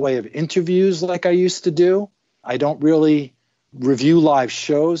much in the way of interviews like I used to do. I don't really review live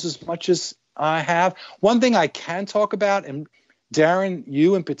shows as much as I have. One thing I can talk about, and Darren,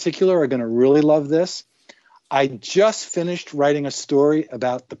 you in particular are going to really love this. I just finished writing a story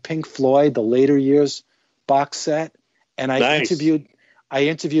about the Pink Floyd, the later years box set, and I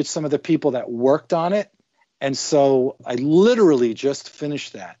interviewed some of the people that worked on it, and so I literally just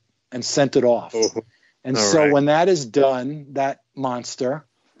finished that and sent it off. Oh. And so when that is done, that monster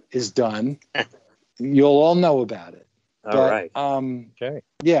is done, you'll all know about it. Okay.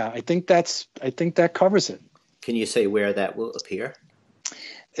 Yeah, I think that covers it. Can you say where that will appear?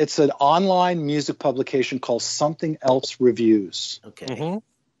 It's an online music publication called Something Else Reviews. Okay. Mm-hmm.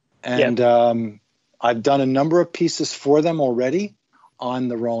 And I've done a number of pieces for them already on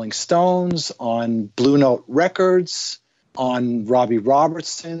the Rolling Stones, on Blue Note Records, on Robbie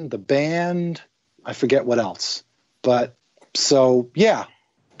Robertson, the band. I forget what else. But so, yeah,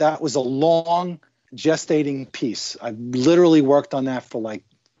 that was a long gestating piece. I literally worked on that for like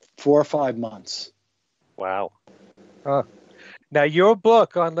 4 or 5 months. Wow. Huh. Now, your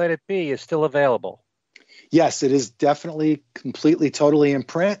book on Let It Be is still available. Yes, it is definitely completely, totally in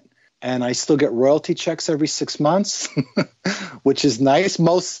print. And I still get royalty checks every 6 months, which is nice,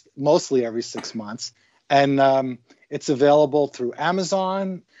 mostly every 6 months. And it's available through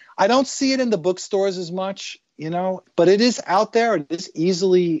Amazon. I don't see it in the bookstores as much, but it is out there. It is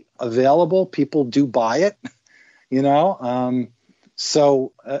easily available. People do buy it,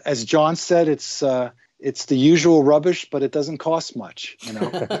 So as John said, it's the usual rubbish, but it doesn't cost much,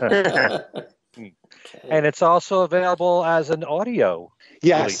 And it's also available as an audio.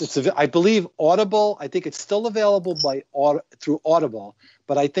 Yes, release. I believe Audible. I think it's still available through Audible,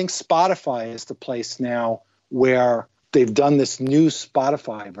 but I think Spotify is the place now where they've done this new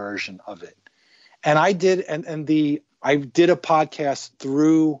Spotify version of it. And I did, I did a podcast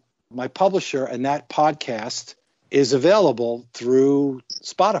through my publisher, and that podcast is available through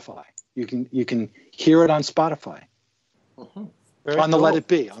Spotify. You can hear it on Spotify. Mm-hmm. On the Let It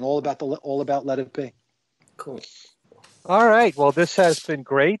Be, on all about Let It Be. Cool. All right. Well, this has been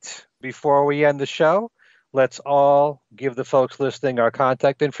great. Before we end the show, let's all give the folks listening our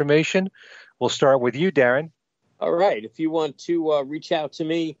contact information. We'll start with you, Darren. All right. If you want to reach out to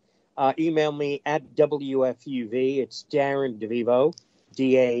me, email me at WFUV. It's Darren DeVivo,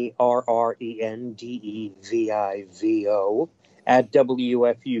 DarrenDevivo at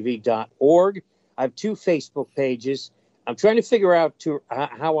WFUV.org. I have 2 Facebook pages. I'm trying to figure out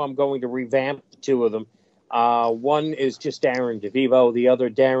how I'm going to revamp the 2 of them. One is just Darren DeVivo, the other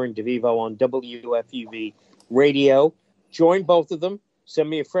Darren DeVivo on WFUV Radio. Join both of them. Send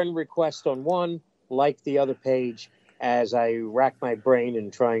me a friend request on one, like the other page, as I rack my brain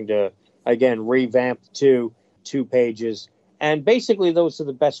in trying to, again, revamp two pages. And basically, those are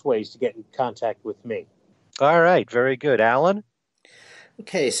the best ways to get in contact with me. All right. Very good. Allan?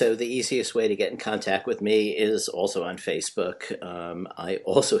 Okay, so the easiest way to get in contact with me is also on Facebook. I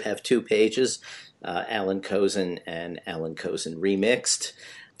also have 2 pages, Allan Kozinn and Allan Kozinn Remixed.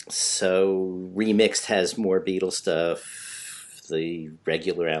 So Remixed has more Beatles stuff. The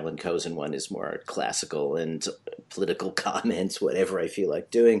regular Allan Kozinn one is more classical and political comments, whatever I feel like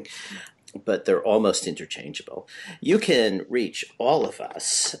doing. But they're almost interchangeable. You can reach all of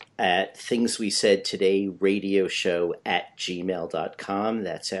us at Things We Said Today Radio Show at gmail.com.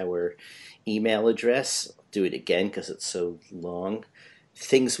 That's our email address. I'll do it again because it's so long.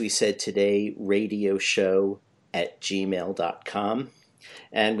 Things We Said Today Radio Show at gmail.com.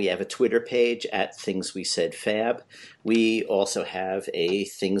 And we have a Twitter page at Things We Said Fab. We also have a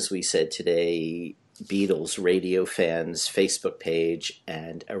Things We Said Today Beatles radio fans Facebook page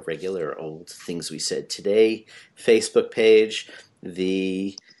and a regular old Things We Said Today Facebook page.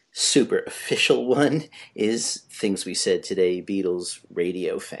 The super official one is Things We Said Today Beatles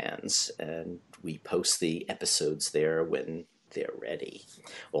radio fans, and we post the episodes there when they're ready.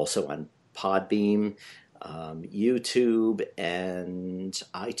 Also on Podbeam, YouTube, and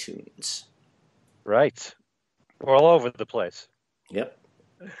iTunes. Right. We're all over the place. Yep.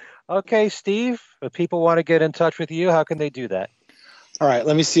 Okay, Steve, if people want to get in touch with you, how can they do that? All right,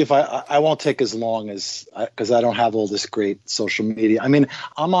 let me see if I won't take as long as because I don't have all this great social media. I mean,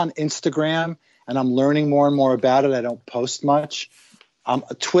 I'm on Instagram and I'm learning more and more about it. I don't post much.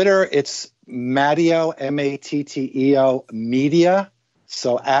 Twitter, it's Matteo, Matteo Media.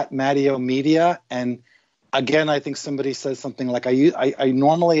 So at Matteo Media. And again, I think somebody says something like I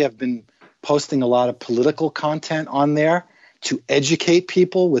normally have been posting a lot of political content on there to educate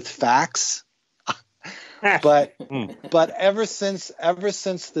people with facts. But ever since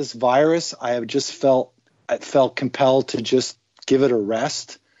this virus, I have just felt compelled to just give it a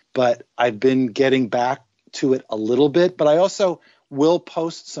rest. But I've been getting back to it a little bit. But I also will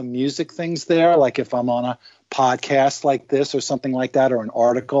post some music things there, like if I'm on a podcast like this or something like that, or an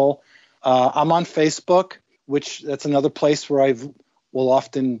article. I'm on Facebook, which that's another place where I will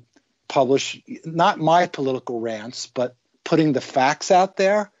often publish not my political rants, but putting the facts out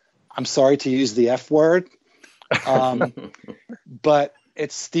there. I'm sorry to use the F word. But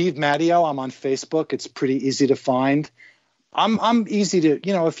it's Steve Matteo. I'm on Facebook. It's pretty easy to find. I'm easy to,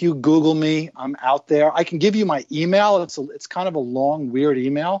 if you Google me, I'm out there. I can give you my email. It's kind of a long, weird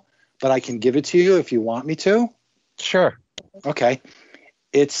email, but I can give it to you if you want me to. Sure. Okay.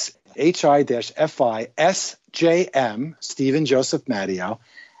 It's HI-FISJM, Stephen Joseph Matteo,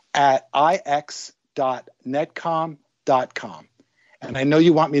 at ix.netcom.com. And I know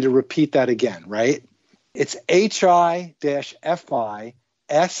you want me to repeat that again, right? It's HI-FISJM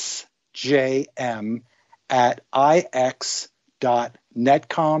at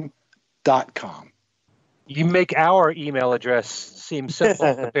ix.netcom.com. You make our email address seem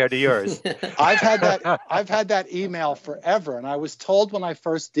simple compared to yours. I've had that email forever, and I was told when I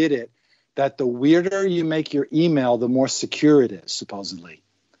first did it that the weirder you make your email, the more secure it is, supposedly.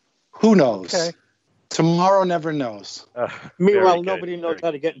 Who knows? Okay. Tomorrow never knows. Meanwhile, nobody knows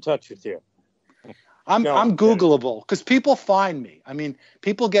how to get in touch with you. I'm Googleable because people find me. I mean,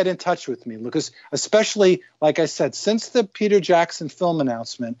 people get in touch with me because, especially, like I said, since the Peter Jackson film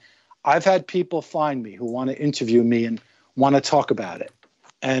announcement, I've had people find me who want to interview me and want to talk about it.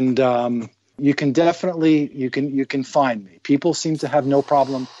 And you can definitely you can find me. People seem to have no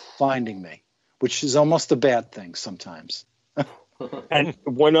problem finding me, which is almost a bad thing sometimes. And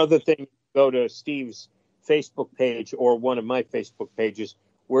one other thing, go to Steve's Facebook page or one of my Facebook pages.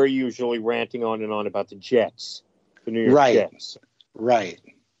 We're usually ranting on and on about the Jets, the New York Jets. Right.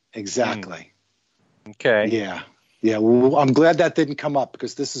 Exactly. Okay. Yeah. Well, I'm glad that didn't come up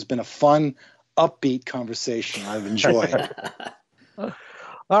because this has been a fun, upbeat conversation. I've enjoyed.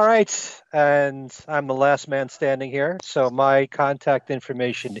 All right. And I'm the last man standing here. So my contact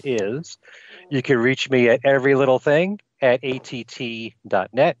information is you can reach me at everylittlething at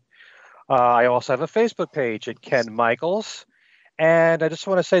att.net. I also have a Facebook page at Ken Michaels. And I just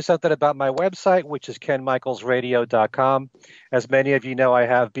want to say something about my website, which is kenmichaelsradio.com. As many of you know, I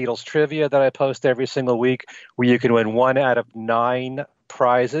have Beatles trivia that I post every single week where you can win 1 out of 9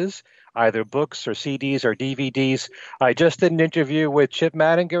 prizes, either books or CDs or DVDs. I just did an interview with Chip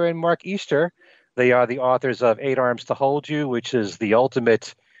Mattinger and Mark Easter. They are the authors of 8 Arms to Hold You, which is the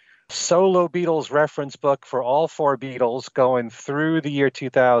ultimate solo Beatles reference book for all 4 Beatles going through the year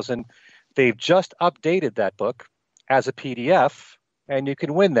 2000. They've just updated that book as a PDF, and you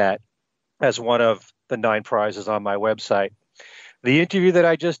can win that as one of the 9 prizes on my website. The interview that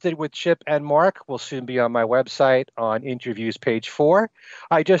I just did with Chip and Mark will soon be on my website on interviews page 4.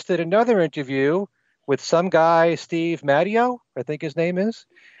 I just did another interview with some guy, Steve Matteo, I think his name is.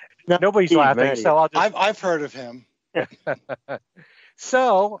 Nobody's Steve laughing, Matteo. so I'll just... I've heard of him.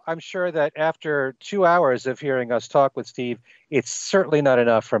 So I'm sure that after 2 hours of hearing us talk with Steve, it's certainly not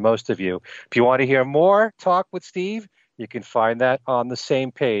enough for most of you. If you want to hear more talk with Steve, you can find that on the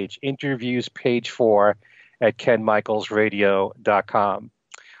same page, interviews page 4 at kenmichaelsradio.com.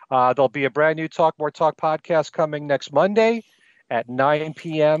 There'll be a brand new Talk More Talk podcast coming next Monday at 9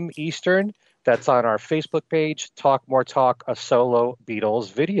 p.m. Eastern. That's on our Facebook page, Talk More Talk, a solo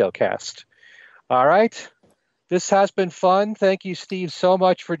Beatles videocast. All right. This has been fun. Thank you, Steve, so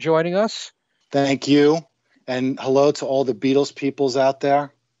much for joining us. Thank you. And hello to all the Beatles peoples out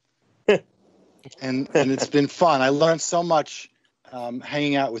there. and it's been fun. I learned so much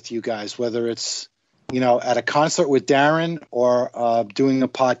hanging out with you guys, whether it's, at a concert with Darren or doing a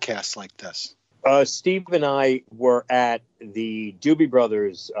podcast like this. Steve and I were at the Doobie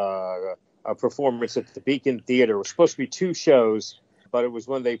Brothers performance at the Beacon Theater. It was supposed to be 2 shows, but it was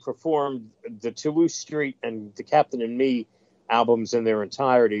when they performed the Toulouse Street and the Captain and Me albums in their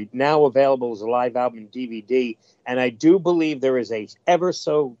entirety, now available as a live album and DVD. And I do believe there is a ever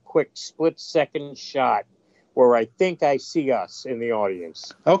so quick split-second shot where I think I see us in the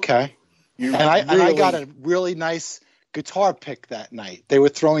audience. Okay. You And I really- got a really nice guitar pick that night. They were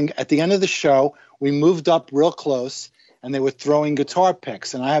throwing, at the end of the show, we moved up real close, and they were throwing guitar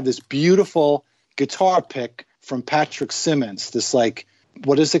picks. And I have this beautiful guitar pick from Patrick Simmons, this like,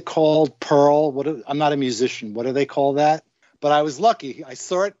 what is it called? Pearl? I'm not a musician. What do they call that? But I was lucky. I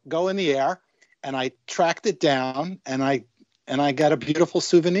saw it go in the air, and I tracked it down, and I got a beautiful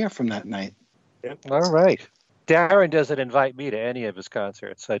souvenir from that night. Yeah. All right. Darren doesn't invite me to any of his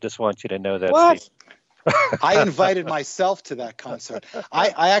concerts. I just want you to know that. What? Steve. I invited myself to that concert.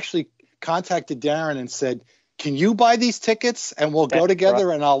 I actually contacted Darren and said, "Can you buy these tickets and we'll go That's together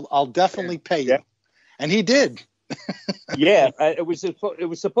right. and I'll definitely pay you." Yeah. And he did. Yeah, it was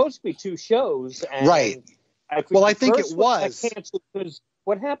supposed to be 2 shows. And Right. I think first it one was. got canceled because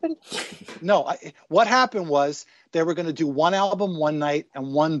what happened? No, what happened was they were going to do one album one night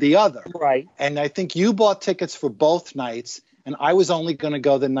and one the other. Right. And I think you bought tickets for both nights, and I was only going to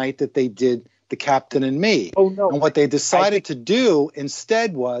go the night that they did The Captain and Me. Oh, no. And what they decided to do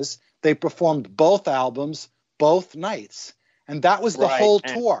instead was they performed both albums both nights. And that was the Right. whole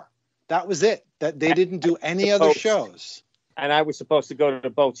And- tour. That was it. That they didn't do any other shows. And I was supposed to go to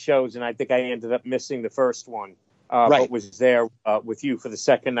both shows, and I think I ended up missing the first one. Right. But was there with you for the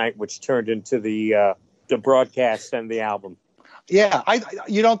second night, which turned into the broadcast and the album. Yeah,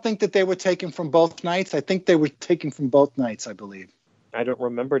 you don't think that they were taken from both nights? I think they were taken from both nights, I believe. I don't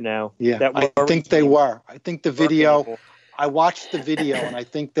remember now. Yeah, I think they were. I think the video, I watched the video, and I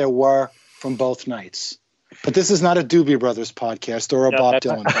think there were from both nights. But this is not a Doobie Brothers podcast or a Bob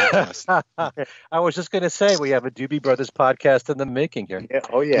Dylan podcast. I was just going to say, we have a Doobie Brothers podcast in the making here. Yeah.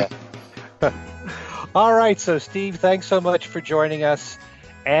 Oh, yeah. All right. So, Steve, thanks so much for joining us.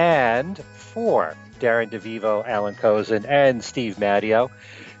 And for Darren DeVivo, Allan Kozinn, and Steve Matteo,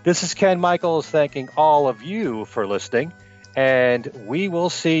 this is Ken Michaels thanking all of you for listening. And we will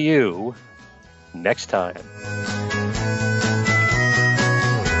see you next time.